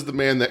Bluto is the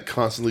man that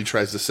constantly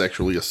tries to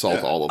sexually assault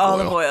olive oil.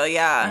 Olive oil,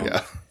 yeah.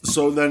 Yeah.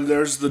 So then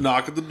there's the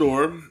knock at the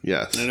door.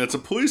 Yes. And it's a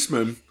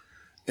policeman.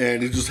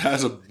 And he just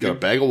has Got a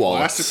bag of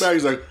wallets. plastic bag.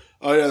 He's like,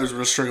 oh yeah, there's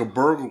been a string of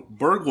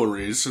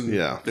burglaries. And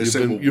Yeah. they You've say,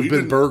 been, well, you've we been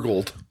didn't-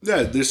 burgled.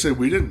 Yeah, they say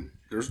we didn't.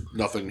 There's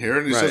nothing here.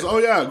 And he Right. says, oh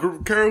yeah, a group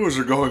of carriers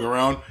are going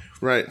around.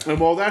 Right. And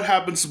while that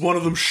happens, one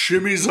of them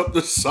shimmies up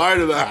the side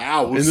of the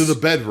house. Into the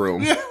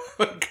bedroom. Yeah,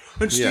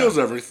 and steals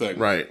everything.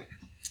 Right.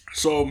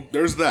 So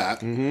there's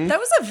that. That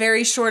was a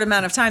very short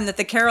amount of time that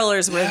the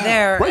carolers were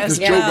there Right, as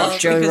 'cause Joe well.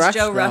 rushed them. because Joe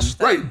Joe rushed rushed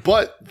them. Right.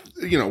 But,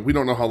 we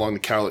don't know how long the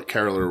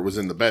caroler was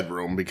in the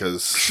bedroom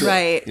because.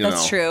 Right, you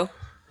that's know, true.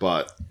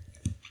 But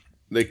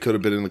they could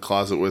have been in the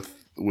closet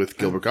with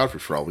Gilbert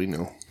Gottfried for all we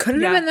knew.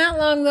 Couldn't have Yeah. been that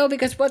long, though,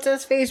 because what's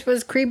his face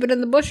was creeping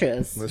in the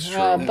bushes. That's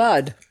true.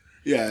 Bud.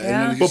 Yeah. And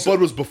Yeah. then But Bud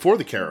was before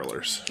the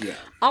carolers. yeah.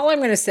 All I'm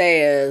going to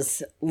say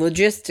is,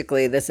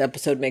 logistically, this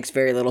episode makes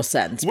very little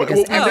sense Well,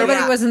 because we never-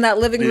 everybody was in that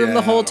living room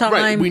the whole time.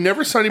 Right. We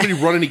never saw anybody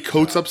run any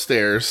coats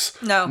upstairs.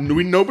 No.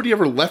 Nobody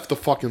ever left the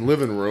fucking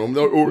living room.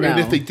 And No.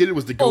 if they did, it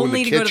was to go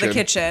Only in the to kitchen. go to the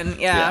kitchen.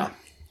 Yeah.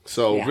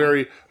 So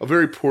Yeah. a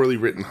very poorly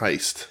written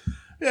heist.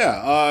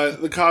 Yeah,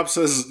 the cop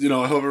says, I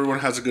hope everyone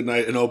has a good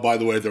night. And oh, by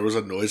the way, there was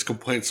a noise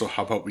complaint, so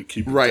how about we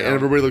keep it Right, down? and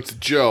everybody looks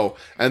at Joe,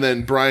 and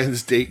then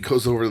Brian's date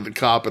goes over to the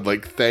cop and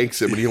thanks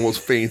him, and he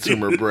almost faints from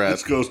her breath.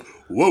 Just goes,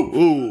 whoa.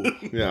 Ooh,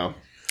 yeah.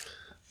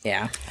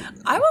 Yeah.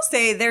 I will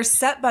say their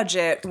set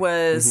budget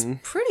was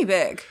pretty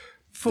big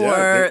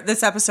for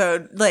this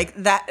episode. Like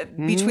that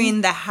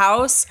between the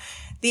house,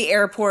 the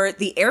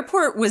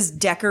airport was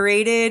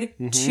decorated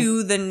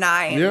to the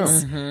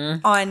nines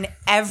on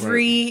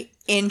every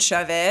inch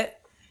of it.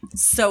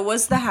 So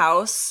was the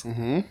house.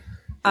 We're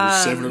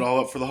saving it all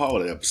up for the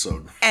holiday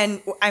episode.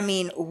 And I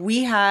mean,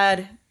 we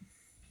had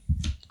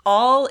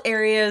all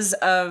areas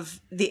of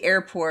the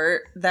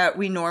airport that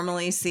we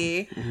normally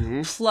see,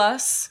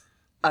 plus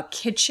a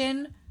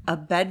kitchen, a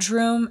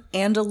bedroom,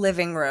 and a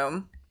living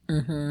room.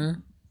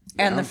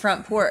 And the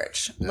front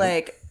porch. Yeah.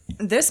 Like,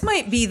 this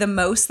might be the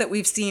most that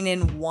we've seen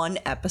in one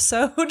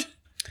episode.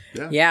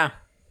 Yeah.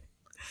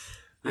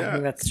 I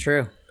think that's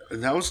true.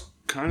 And that was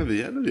kind of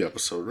the end of the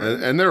episode, right?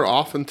 And they're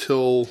off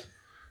until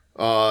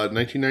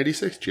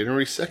 1996.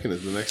 January 2nd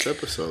is the next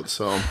episode.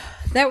 So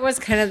that was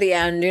kind of the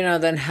end. You know,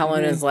 then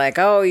Helen is like,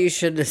 oh, you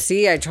should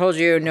see. I told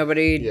you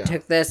nobody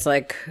took this.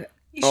 Like,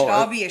 you should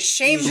all be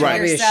ashamed of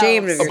yourselves. Be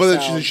ashamed of yourself. But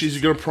then she's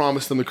going to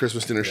promise them the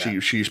Christmas dinner.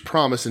 She's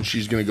promised, and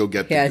she's going to go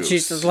get the goose. She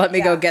says, let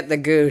me go get the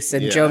goose.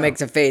 And Joe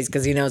makes a face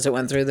because he knows it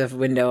went through the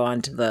window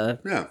onto the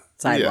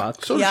sidewalk.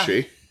 Yeah. So does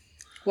she.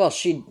 Well,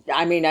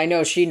 I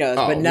know she knows,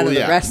 but none of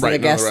the rest of the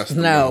guests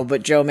know.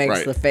 But Joe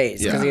makes the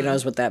face because he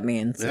knows what that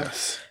means.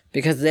 Yes.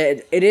 Because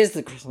it is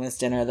the Christmas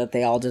dinner that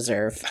they all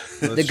deserve.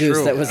 The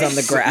goose that was on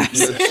the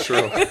grass. That's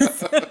true.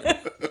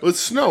 Well, it's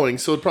snowing,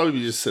 so it'd probably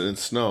be just sitting in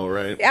snow,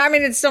 right? I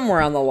mean, it's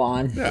somewhere on the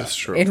lawn. Yeah, that's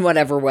true. In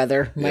whatever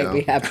weather might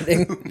be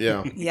happening.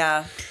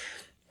 Yeah.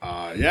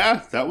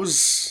 That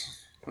was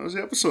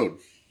the episode.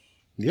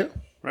 Yeah.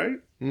 Right?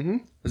 Mm-hmm.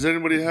 Has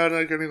anybody had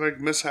any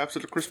mishaps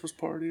at a Christmas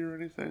party or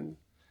anything?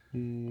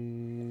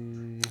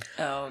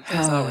 Oh,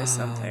 there's always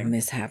something.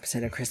 Mishaps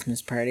at a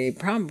Christmas party.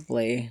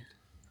 Probably.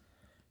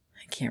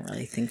 I can't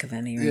really think of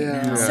any now.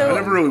 Yeah. So, I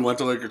never really went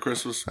to a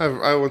Christmas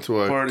I went to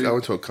party. I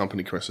went to a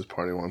company Christmas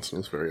party once, and it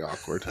was very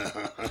awkward.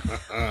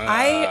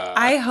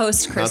 I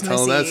host Christmas Not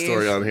telling Eve. that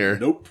story on here.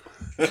 Nope.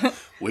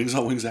 Wings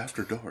on Wings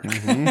After Dark.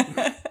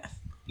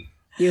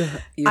 You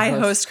I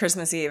host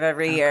Christmas Eve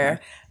every year,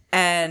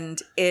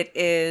 and it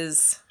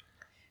is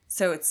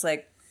it's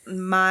like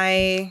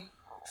my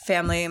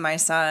family, my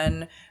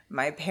son,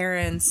 my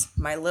parents,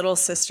 my little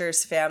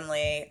sister's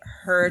family,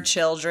 her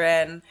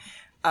children,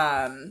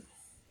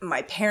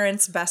 my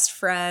parents' best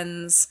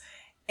friends,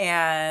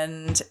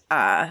 and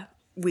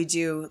we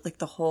do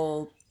the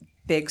whole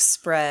big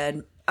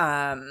spread.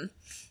 And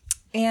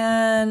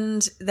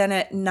then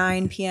at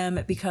 9 p.m.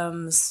 it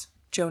becomes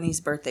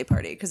Joni's birthday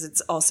party because it's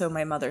also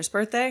my mother's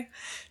birthday.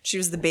 She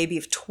was the baby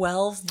of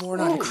 12, born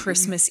on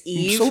Christmas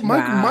Eve. So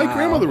my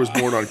grandmother was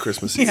born on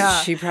Christmas Eve.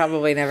 Yeah. She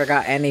probably never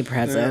got any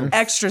present.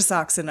 Extra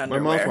socks and My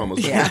underwear. mom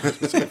was born on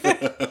Christmas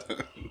Eve.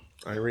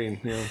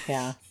 Irene,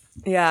 Yeah.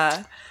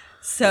 Yeah.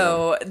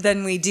 So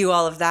then we do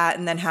all of that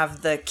and then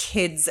have the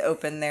kids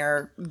open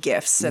their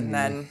gifts and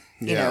then,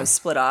 you know,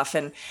 split off.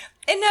 And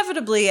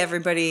inevitably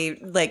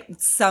everybody,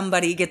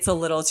 somebody gets a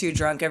little too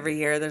drunk every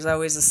year. There's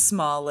always a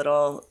small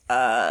little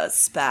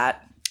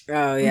spat.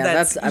 Oh, yeah.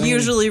 That's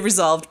usually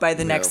resolved by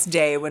the next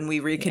day when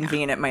we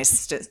reconvene at my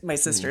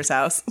sister's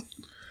house.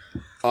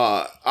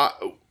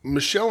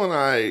 Michelle and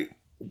I,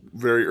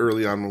 very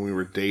early on when we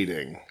were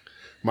dating,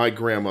 my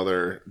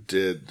grandmother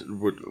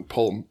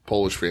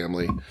Polish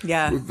family.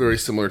 Yeah. Very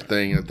similar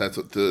thing.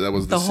 That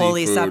was the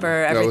Holy seafood.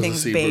 Supper.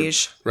 Everything's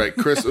beige. Right.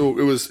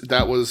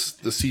 That was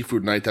the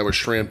seafood night. That was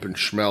shrimp and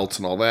schmelts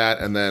and all that.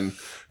 And then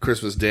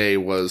Christmas Day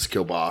was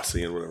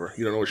kielbasa and whatever.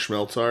 You don't know what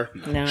schmelts are?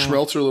 No.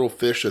 Schmelts are little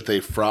fish that they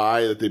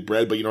fry, that they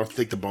bread, but you don't have to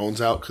take the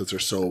bones out because they're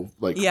so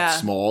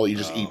small. You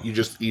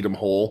just eat them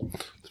whole.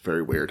 It's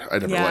very weird. I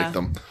never liked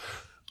them.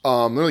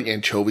 They're like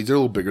anchovies. They're a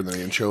little bigger than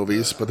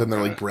anchovies, but then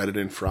they're breaded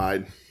and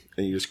fried.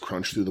 And you just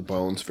crunch through the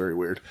bones. Very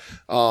weird.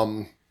 But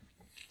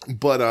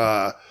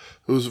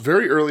it was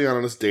very early on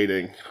in us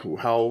dating.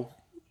 How,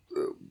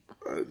 it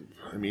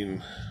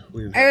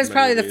was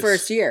probably the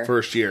first year.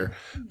 First year.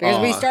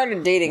 Because we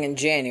started dating in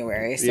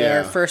January. So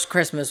our first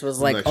Christmas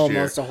was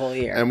almost a whole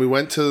year. And we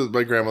went to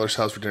my grandmother's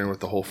house for dinner with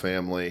the whole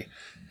family.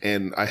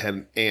 And I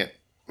had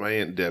my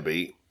Aunt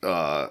Debbie,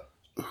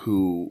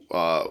 who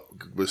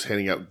was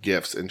handing out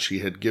gifts. And she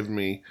had given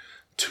me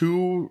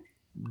 2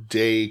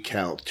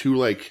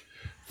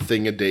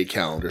 thing-a-day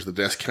calendars, the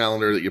desk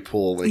calendar that you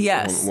pull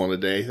one a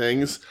day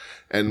things.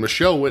 And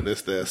Michelle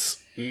witnessed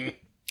this. And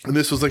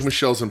this was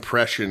Michelle's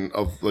impression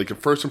of the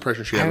first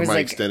impression she had of my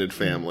extended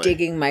family.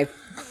 Digging my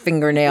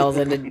fingernails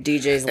into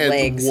DJ's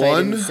legs. And so I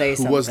one didn't say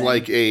something. was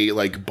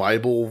a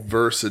Bible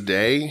verse a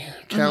day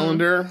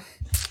calendar,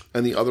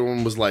 and the other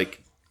one was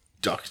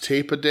duct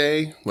tape a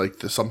day,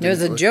 something. It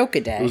was a joke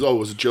a day. It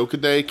was a joke a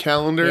day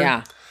calendar.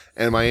 Yeah.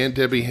 And my Aunt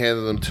Debbie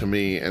handed them to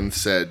me and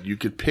said, "You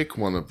could pick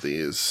one of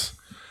these."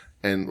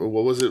 And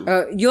what was it?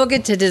 You'll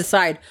get to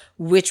decide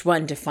which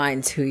one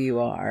defines who you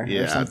are.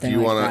 Yeah. Or something Do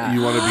you want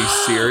to be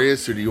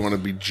serious or do you want to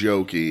be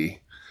jokey?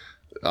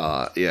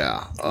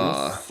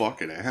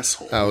 Fucking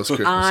asshole. That was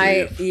Christmas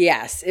Eve.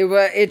 Yes,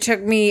 it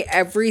took me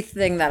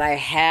everything that I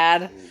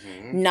had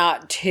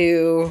not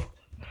to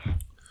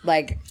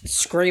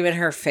scream in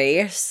her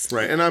face.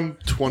 Right, and I'm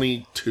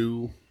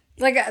 22.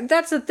 Like,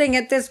 that's the thing.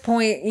 At this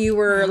point, you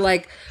were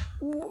like,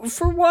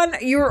 for one,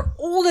 you were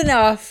old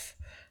enough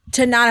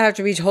to not have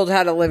to be told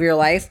how to live your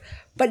life,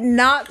 but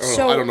not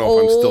so old. I don't know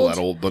if I'm still that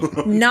old,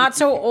 but not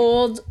so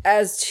old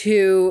as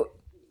to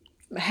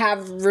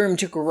have room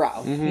to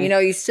grow. You know,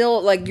 you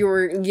still, like, you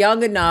were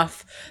young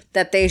enough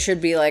that they should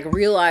be, like,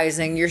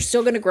 realizing you're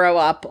still going to grow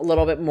up a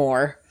little bit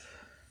more.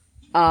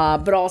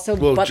 But also,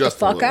 butt the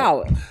fuck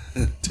out.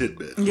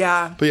 Tidbit.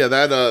 Yeah. But yeah,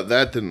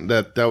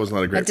 that was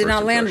not a great. That did not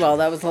first land impression. well.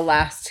 That was the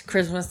last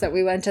Christmas that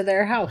we went to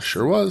their house.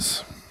 Sure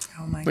was.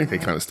 Oh my I think god.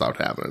 they kind of stopped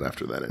having it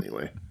after that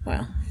anyway.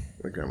 Well,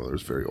 My grandmother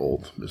was a very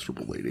old,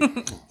 miserable lady.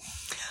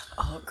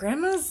 Oh,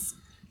 grandma's.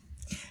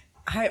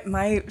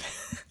 I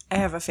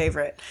have a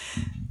favorite.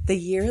 The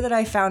year that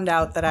I found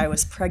out that I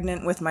was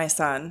pregnant with my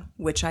son,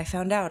 which I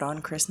found out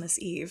on Christmas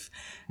Eve,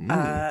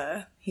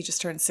 he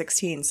just turned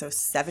 16, so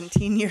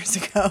 17 years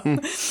ago.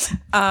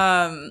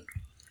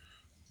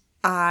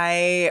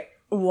 I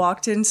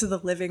walked into the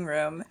living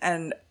room,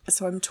 and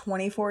so I'm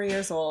 24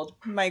 years old.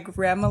 My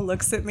grandma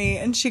looks at me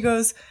and she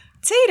goes,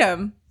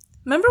 "Tatum,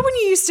 remember when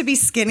you used to be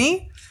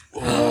skinny?"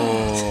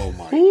 Oh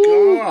my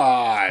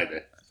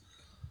god.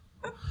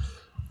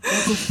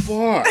 What the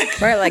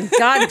fuck? right, like,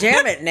 God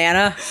damn it,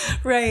 Nana.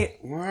 Right.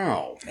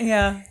 Wow.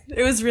 Yeah.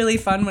 It was really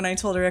fun when I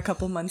told her a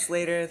couple months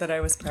later that I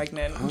was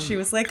pregnant. And she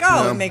was like,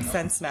 "Oh, it makes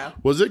sense now."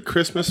 Was it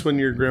Christmas when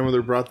your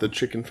grandmother brought the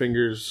chicken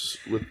fingers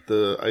with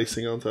the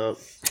icing on top?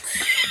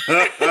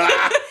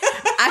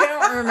 I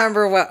don't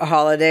remember what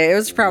holiday. It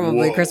was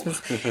probably Whoa.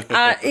 Christmas.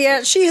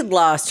 Yeah, she had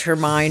lost her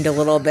mind a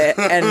little bit,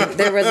 and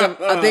there was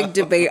a big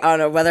debate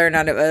on whether or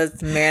not it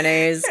was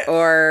mayonnaise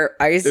or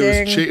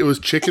icing. It was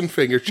chicken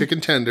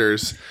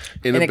tenders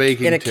in a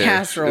baking in a dish,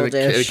 casserole in a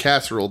dish.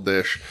 casserole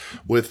dish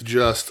with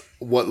just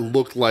what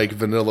looked like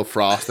vanilla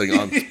frosting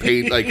on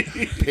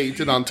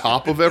painted on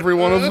top of every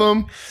one of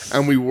them,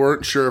 and we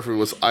weren't sure if it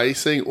was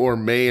icing or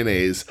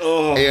mayonnaise,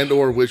 and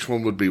or which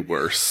one would be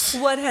worse.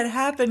 What had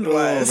happened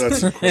that's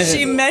was incredible.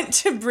 she meant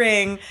to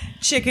bring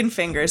chicken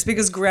fingers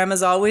because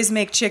grandmas always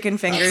make chicken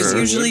fingers, Sure.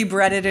 usually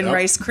breaded in Yep.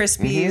 Rice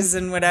Krispies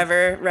and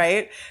whatever,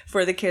 right?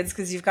 For the kids,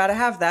 because you've got to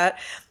have that.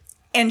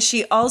 And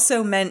she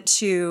also meant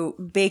to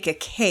bake a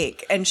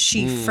cake, and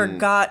she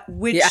forgot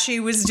which Yeah. she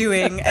was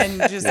doing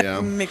and just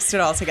Yeah. mixed it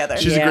all together.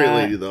 She's a Yeah. great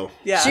lady, though.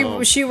 Yeah.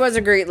 She was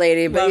a great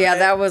lady, but Love yeah, it.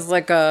 that was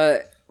like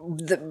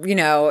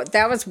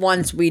that was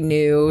once we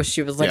knew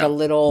she was like Yeah. a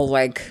little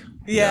like.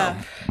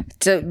 Yeah.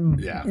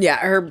 Yeah,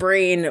 her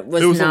brain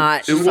was, It was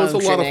not. it was a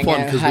lot of functioning fun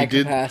at because high we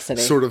did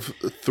capacity. sort of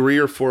 3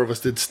 or 4 of us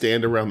did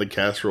stand around the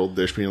casserole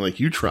dish, being like,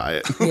 "You try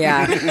it."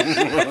 Yeah.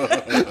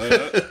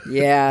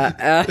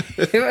 Yeah.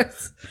 It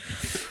was.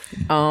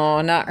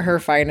 Oh, not her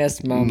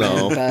finest moment.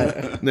 No.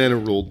 But Nana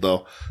ruled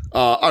though.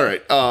 All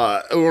right, we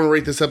want to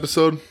rate this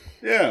episode.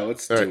 Yeah,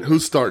 let's All do right, it.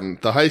 who's starting?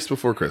 The heist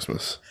before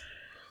Christmas.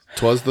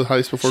 Twas the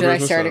heist before should I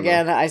Christmas. start don't know.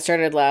 again? I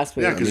started last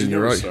week. Yeah, 'cause I mean, you you're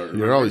never right. started,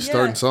 You're right? always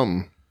starting Yeah.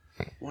 something.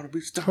 Wanna be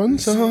Starting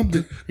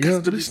something. You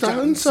got to be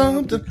starting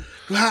something.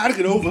 How to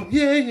get over?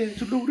 Yeah, yeah.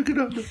 To know to get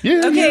under.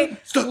 Yeah. Okay,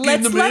 Stuck in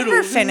let's the let middle.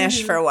 her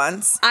finish for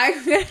once.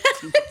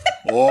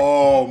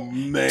 Oh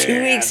man.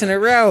 2 weeks in a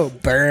row.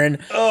 Burn.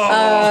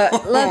 I'm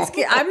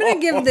gonna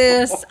give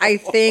this, I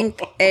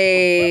think,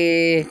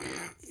 a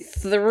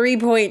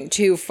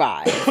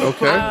 3.25.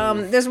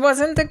 Okay. This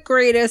wasn't the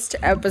greatest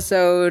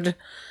episode,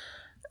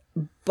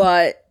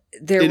 but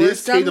there It were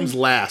is some. Tatum's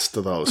last,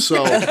 though.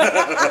 So, I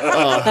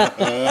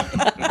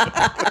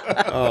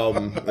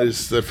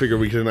figure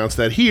we can announce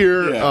that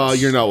here.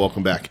 Yes. You're not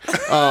welcome back.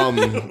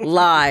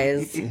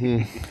 Lies.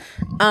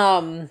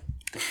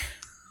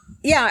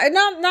 Yeah,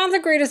 not the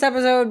greatest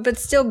episode, but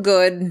still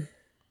good.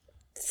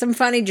 Some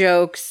funny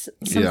jokes,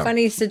 some Yeah.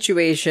 funny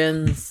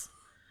situations.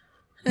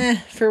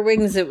 For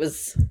Wings, it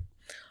was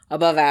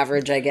above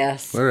average, I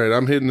guess. All right,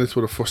 I'm hitting this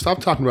with a 4. Stop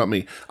talking about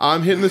me.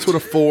 I'm hitting this with a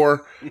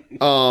 4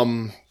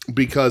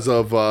 because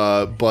of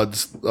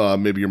Bud's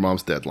Maybe Your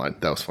Mom's Deadline.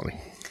 That was funny.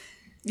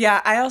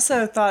 Yeah, I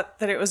also thought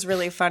that it was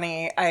really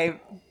funny. I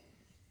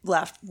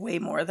laughed way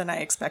more than I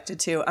expected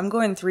to. I'm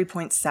going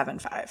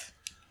 3.75.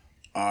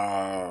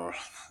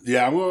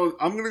 Yeah, I'm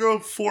gonna go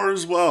 4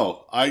 as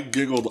well. I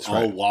giggled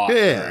a lot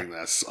Yeah. during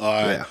this.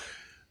 Yeah.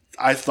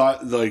 I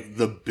thought like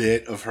the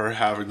bit of her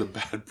having the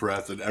bad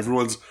breath and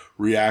everyone's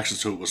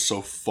reactions to it was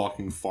so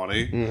fucking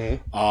funny.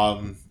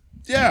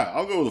 Yeah,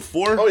 I'll go with a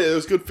 4. Oh, yeah,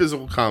 there's good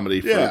physical comedy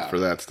Yeah. for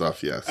that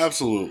stuff, yes.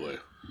 Absolutely.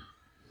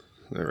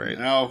 All right.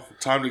 Now,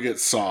 time to get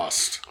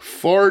sauced.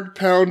 Ford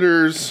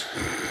Pounders,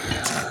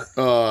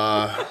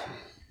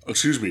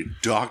 Excuse me,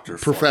 Dr.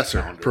 Professor.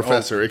 Fart Pounder.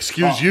 Professor.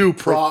 Excuse you,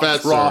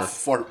 Professor. Prof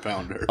Fart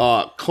Pounder.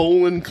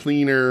 colon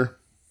cleaner,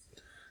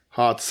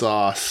 hot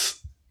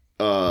sauce,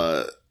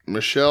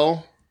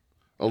 Michelle,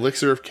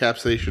 elixir of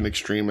capsaicin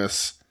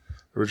extremis,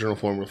 original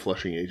formula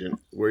flushing agent.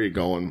 Where are you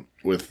going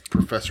with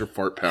Professor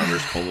Fart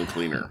Pounder's colon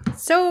cleaner?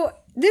 So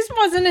this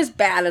wasn't as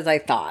bad as I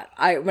thought.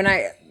 I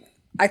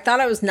thought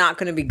I was not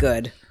going to be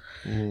good.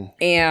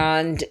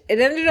 And it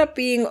ended up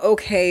being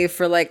okay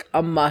for like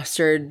a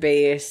mustard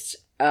based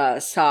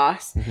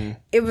sauce.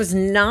 It was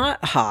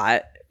not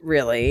hot,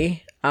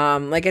 really.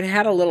 Like it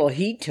had a little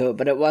heat to it,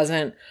 but it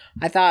wasn't.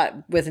 I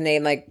thought with a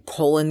name like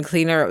colon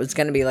cleaner, it was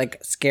going to be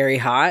like scary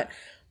hot.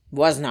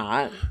 Was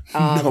not.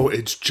 No,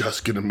 it's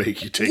just gonna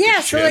make you take a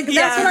Yeah, shit. so like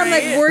that's what I'm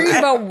like worried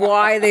about.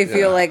 Why they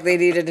feel like they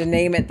needed to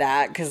name it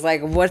that? Because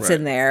like what's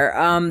in there?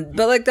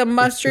 But like the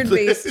mustard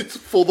base, It's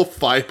full of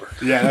fiber.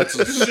 Yeah, that's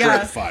a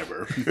straight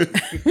fiber.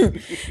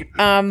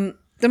 the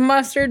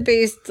mustard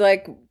based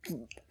like.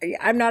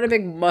 I'm not a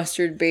big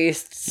mustard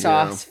based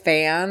sauce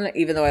fan,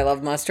 even though I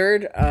love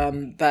mustard.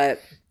 But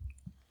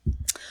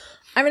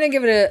I'm gonna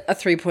give it a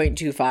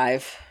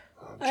 3.25.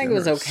 I think it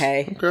was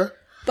okay. Okay.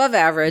 Above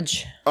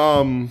average.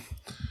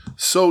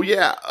 So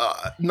yeah,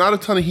 not a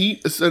ton of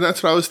heat, and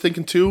that's what I was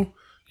thinking too.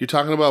 You're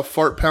talking about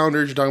fart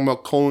pounders. You're talking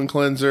about colon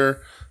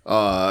cleanser.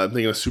 I'm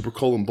thinking of super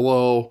colon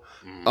blow.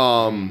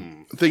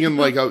 Thinking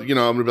like I'm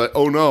gonna be like,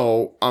 oh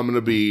no, I'm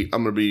gonna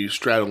be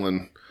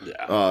straddling.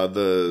 Yeah. I'm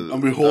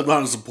gonna be holding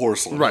on to some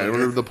porcelain. Right.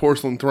 The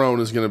porcelain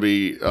throne is gonna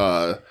be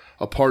a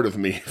part of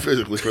me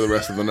physically for the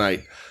rest of the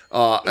night.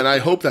 And I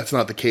hope that's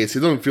not the case.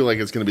 It doesn't feel like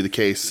it's gonna be the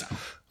case.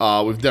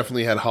 We've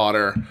definitely had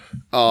hotter.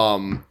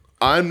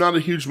 I'm not a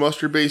huge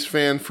mustard-based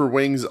fan for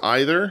wings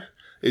either.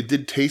 It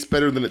did taste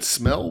better than it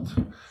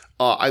smelled.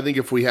 I think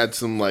if we had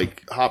some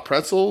like hot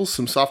pretzels,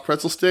 some soft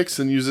pretzel sticks,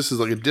 and use this as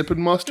like a dip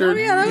in mustard,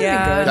 That would be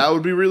good. that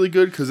would be really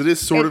good because it is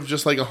sort of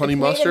just like a honey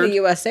Made in mustard. the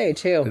USA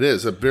too. It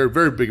is a very,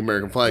 very big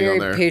American flag Very on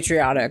there.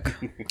 patriotic.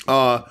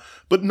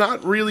 But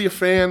not really a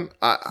fan.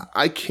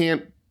 I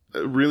can't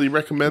really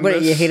recommend What,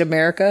 this. you hate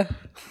America?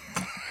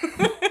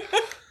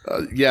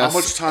 Yes. How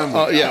much time?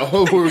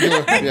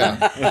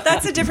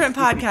 That's a different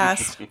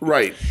podcast.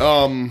 Right.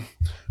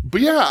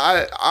 But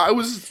yeah, I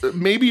was,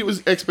 maybe it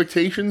was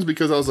expectations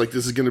because I was like,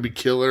 this is going to be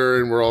killer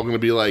and we're all going to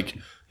be like,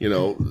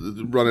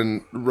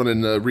 running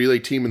a relay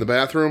team in the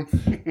bathroom.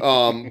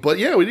 But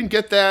yeah, we didn't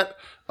get that.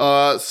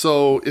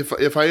 So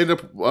if I end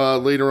up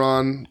later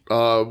on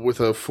with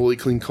a fully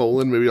clean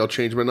colon, maybe I'll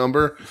change my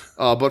number.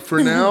 But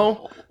for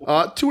now,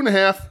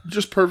 2.5,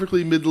 just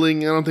perfectly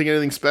middling. I don't think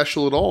anything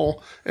special at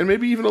all, and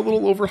maybe even a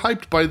little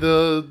overhyped by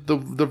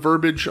the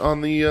verbiage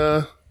on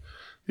the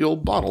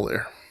old bottle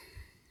there.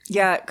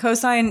 Yeah,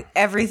 cosign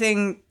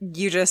everything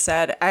you just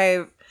said.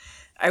 I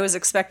was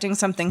expecting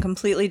something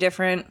completely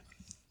different.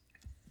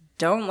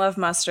 Don't love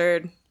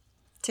mustard.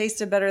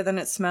 Tasted better than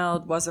it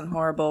smelled. Wasn't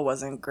horrible.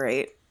 Wasn't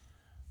great.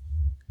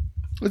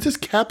 It's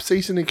just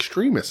capsaicin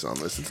extremis on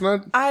this. It's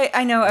not.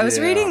 I know. I was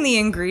Yeah. reading the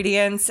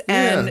ingredients,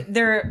 and Yeah.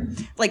 they're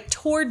like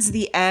towards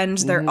the end.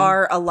 There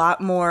are a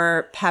lot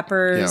more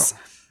peppers,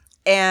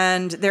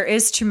 and there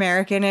is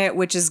turmeric in it,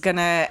 which is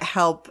gonna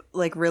help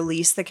like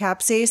release the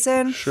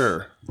capsaicin.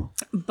 Sure.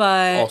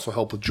 But Also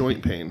help with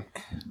joint pain.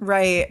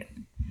 right,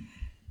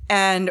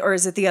 or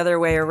is it the other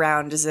way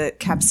around? Is it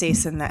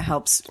capsaicin that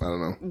helps I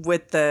don't know.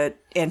 with the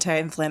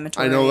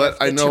anti-inflammatory? I know that. of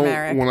the I know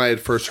turmeric? when I had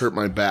first hurt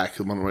my back,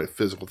 one of my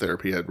physical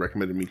therapy had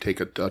recommended me take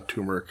a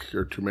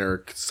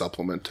turmeric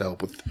supplement to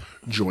help with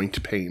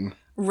joint pain.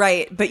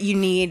 Right, but you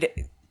need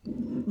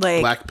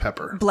like Black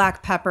pepper.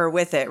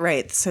 with it,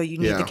 right? So you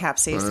need the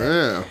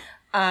capsaicin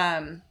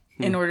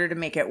in order to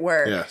make it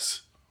work.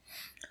 Yes.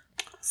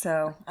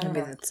 So I don't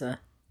know. That's a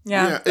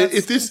Yeah.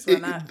 If this,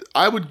 that's what I'm at.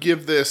 I would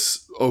give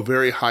this a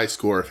very high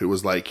score if it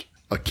was like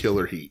a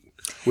killer heat.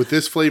 With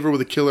this flavor,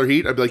 with a killer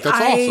heat, I'd be like, that's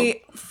awesome.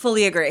 I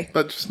fully agree.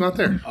 But it's not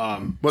there.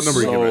 What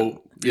number are you giving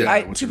it?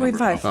 Yeah.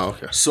 2.5. Oh,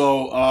 okay.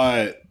 So,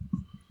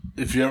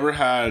 if you're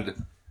a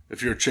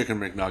chicken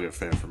McNugget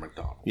fan from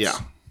McDonald's. Yeah.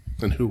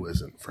 And who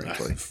isn't,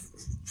 frankly?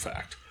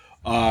 Fact.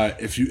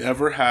 If you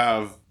ever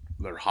have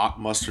their hot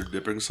mustard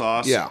dipping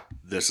sauce, Yeah.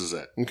 this is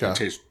it. Okay. It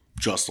tastes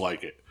just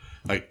like it.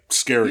 Like,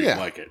 scary Yeah.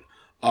 like it.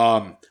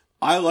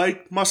 I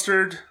like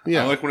mustard.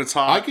 Yeah. I like when it's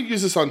hot. I could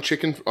use this on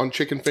chicken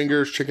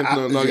fingers, chicken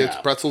nuggets,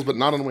 yeah. pretzels, but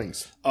not on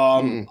wings.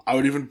 I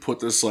would even put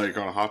this like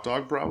on a hot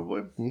dog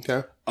probably.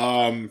 Okay.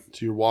 So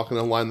you're walking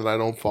a line that I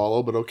don't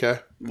follow, but okay.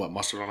 What,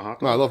 mustard on a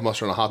hot No, dog? I love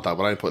mustard on a hot dog,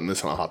 but I ain't putting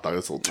this on a hot dog.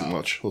 That's a little too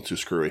much. A little too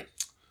screwy.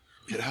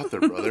 Get out there,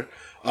 brother.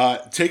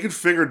 Taking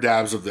finger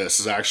dabs of this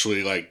is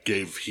actually like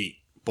gave heat.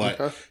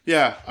 But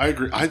yeah, I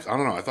agree. I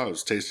don't know. I thought it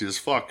was tasty as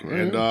fuck.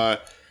 And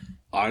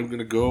I'm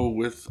gonna go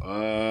with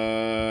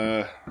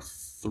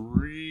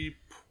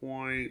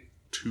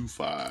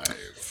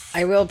 3.25.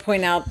 I will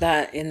point out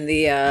that in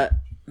the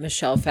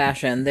Michelle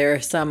fashion, there are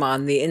some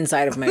on the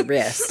inside of my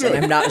wrist, and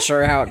I'm not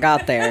sure how it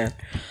got there.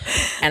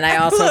 And I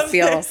also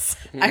feel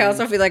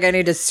like I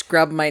need to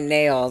scrub my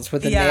nails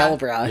with a nail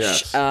brush.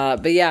 Yes.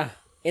 But yeah,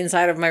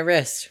 inside of my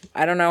wrist.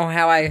 I don't know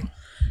how I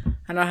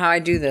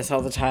do this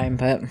all the time,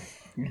 but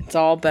it's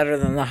all better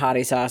than the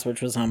hottie sauce,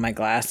 which was on my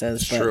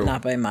glasses, but true.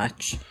 not by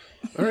much.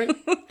 All right.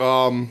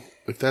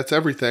 If that's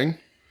everything,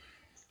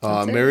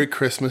 Merry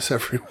Christmas,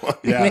 everyone.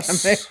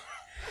 Yes.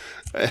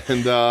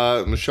 And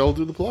Michelle,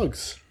 do the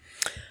plugs.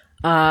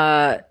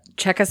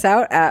 Check us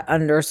out at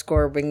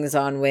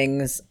 _wings on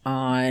wings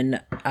on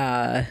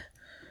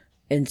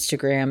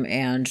Instagram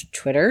and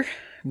Twitter.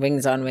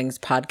 Wings on Wings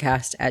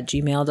podcast at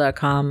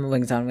gmail.com,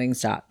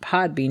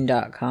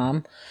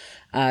 wingsonwings.podbean.com.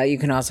 You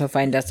can also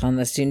find us on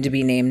the soon to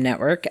be named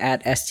network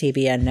at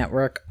STBN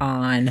Network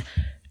on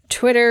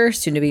Twitter,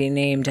 soon to be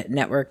named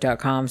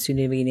network.com, soon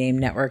to be named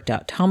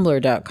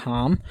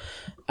network.tumblr.com,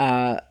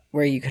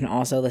 where you can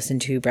also listen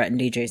to Brett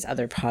and DJ's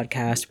other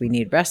podcast, We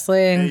Need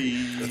Wrestling.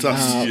 That's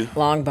us.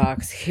 Long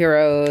Box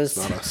Heroes.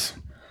 Not us.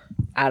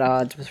 At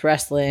Odds with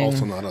Wrestling.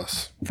 Also not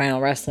us.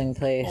 Final Wrestling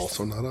Place.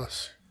 Also not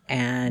us.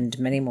 And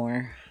many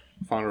more.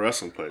 Final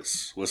Wrestling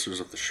Place. Listeners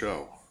of the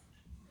show.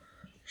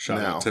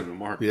 Shout out Tim and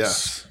Marcus.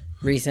 Yes.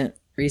 Recent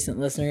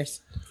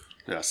listeners.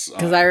 Yes.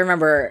 Because I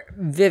remember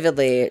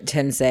vividly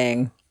Tim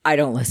saying, I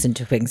don't listen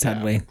to Wings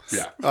on Wings.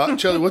 Yeah.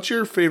 Shelly, what's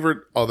your favorite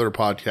other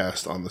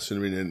podcast on the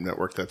Cinematic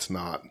Network that's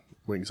not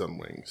Wings on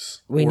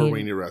Wings? We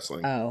Need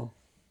Wrestling? Oh.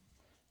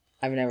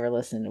 I've never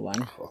listened to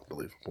one. Oh,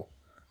 unbelievable.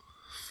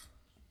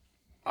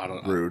 I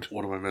don't Rude.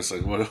 What am I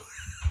missing? What?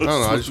 I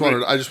don't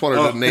know. I just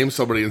wanted to name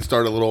somebody and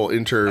start a little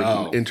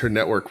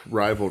inter-network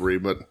rivalry,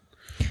 but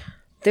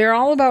they're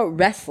all about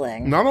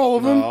wrestling. not all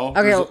of them. No.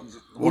 Okay,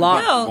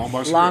 Long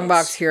Box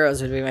Box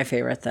Heroes would be my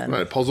favorite then.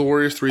 Right, Puzzle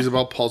Warriors 3 is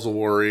about puzzle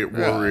warrior.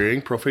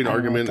 Profane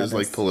Argument is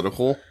like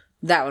political.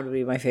 That would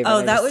be my favorite.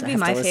 Oh, that would be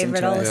my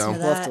favorite. I'll listen to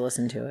We'll have that. to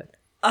listen to it.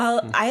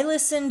 I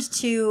listened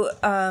to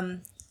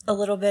a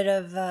little bit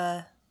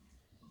of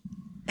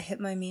Hit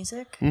My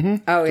Music.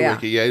 Oh, yeah.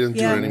 He doesn't do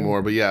it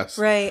anymore, but yes.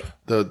 Right.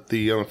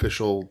 The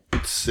unofficial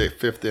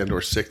fifth and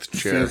or sixth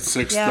chair.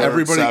 Sixth, Yeah.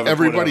 third, seventh,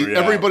 whatever,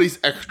 Everybody's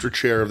extra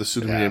chair of the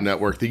Soon to Be Named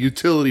Network. The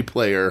utility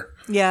player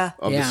Yeah.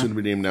 of the Soon to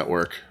Be Named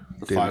Network.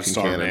 The David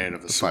 5-star Kincannon. man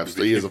of the Soon to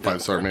Be He is a Named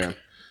 5-star Network. man.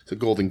 He's a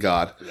golden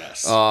god.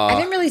 Yes. I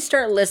didn't really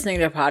start listening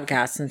to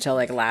podcasts until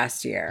like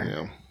last year.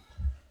 Yeah.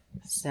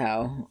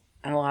 So,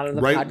 and a lot of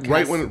the Right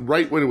podcasts.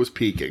 right when it was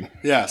peaking.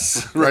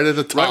 Yes. Right at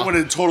the top. Right when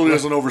it totally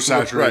doesn't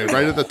oversaturate.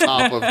 Right at the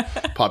top of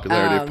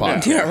popularity of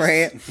podcasts. Yeah,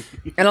 right.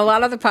 And a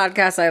lot of the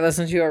podcasts I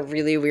listen to are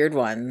really weird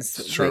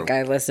ones. true. Like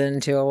I listen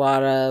to a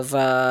lot of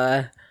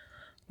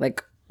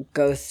like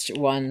ghost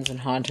ones and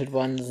haunted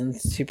ones and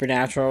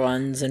supernatural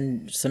ones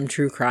and some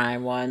true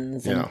crime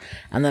ones.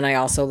 And then I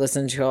also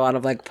listen to a lot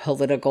of like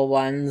political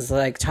ones,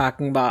 like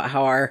talking about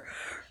how our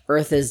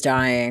earth is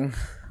dying.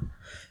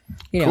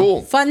 You know,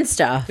 Cool. fun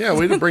stuff. Yeah,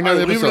 way to bring down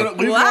the Leave episode.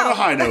 it on a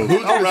high note.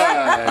 All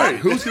right. All right,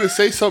 who's going to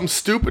say something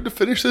stupid to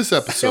finish this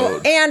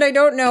episode? And I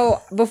don't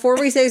know, before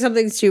we say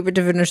something stupid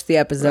to finish the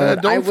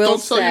episode, I will don't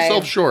sell say,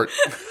 yourself short.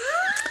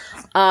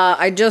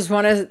 I just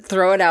want to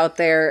throw it out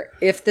there.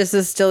 If this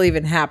is still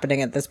even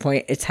happening at this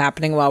point, it's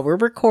happening while we're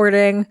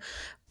recording,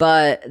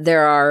 but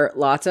there are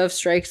lots of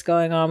strikes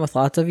going on with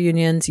lots of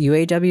unions.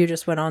 UAW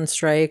just went on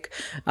strike.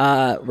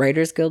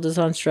 Writers Guild is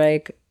on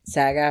strike.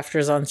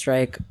 SAG-AFTRA's on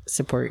strike.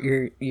 Support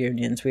your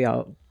unions. We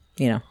all,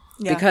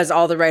 because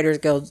all the Writers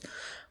Guilds,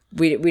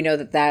 we know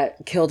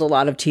that killed a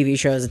lot of TV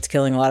shows. It's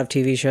killing a lot of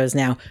TV shows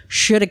now.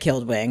 Should have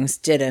killed Wings.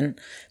 Didn't,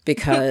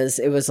 because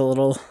it was a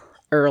little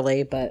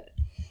early, but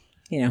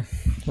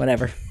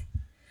whatever.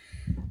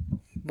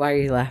 Why are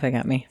you laughing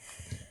at me?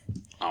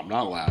 I'm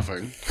not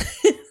laughing.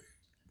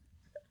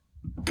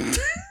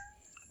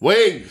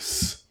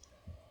 Wings.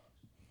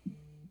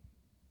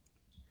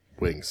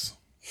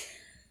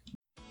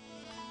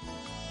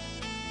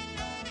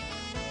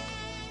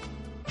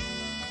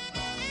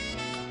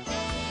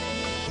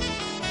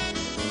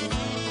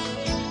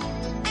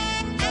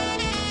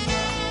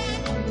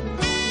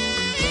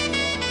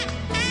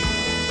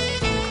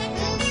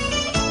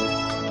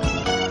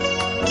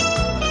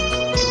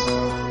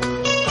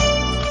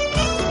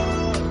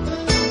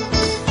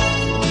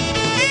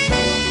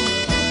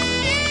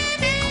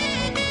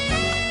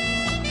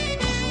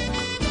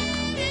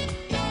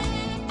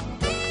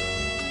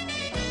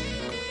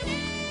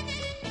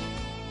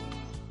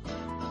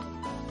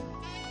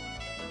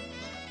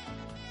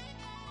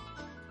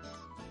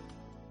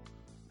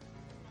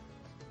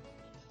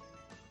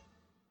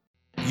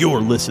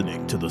 You're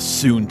listening to the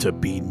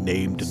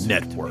soon-to-be-named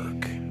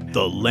network,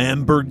 the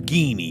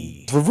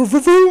Lamborghini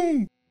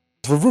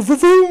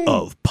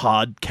of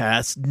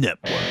Podcast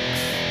Network.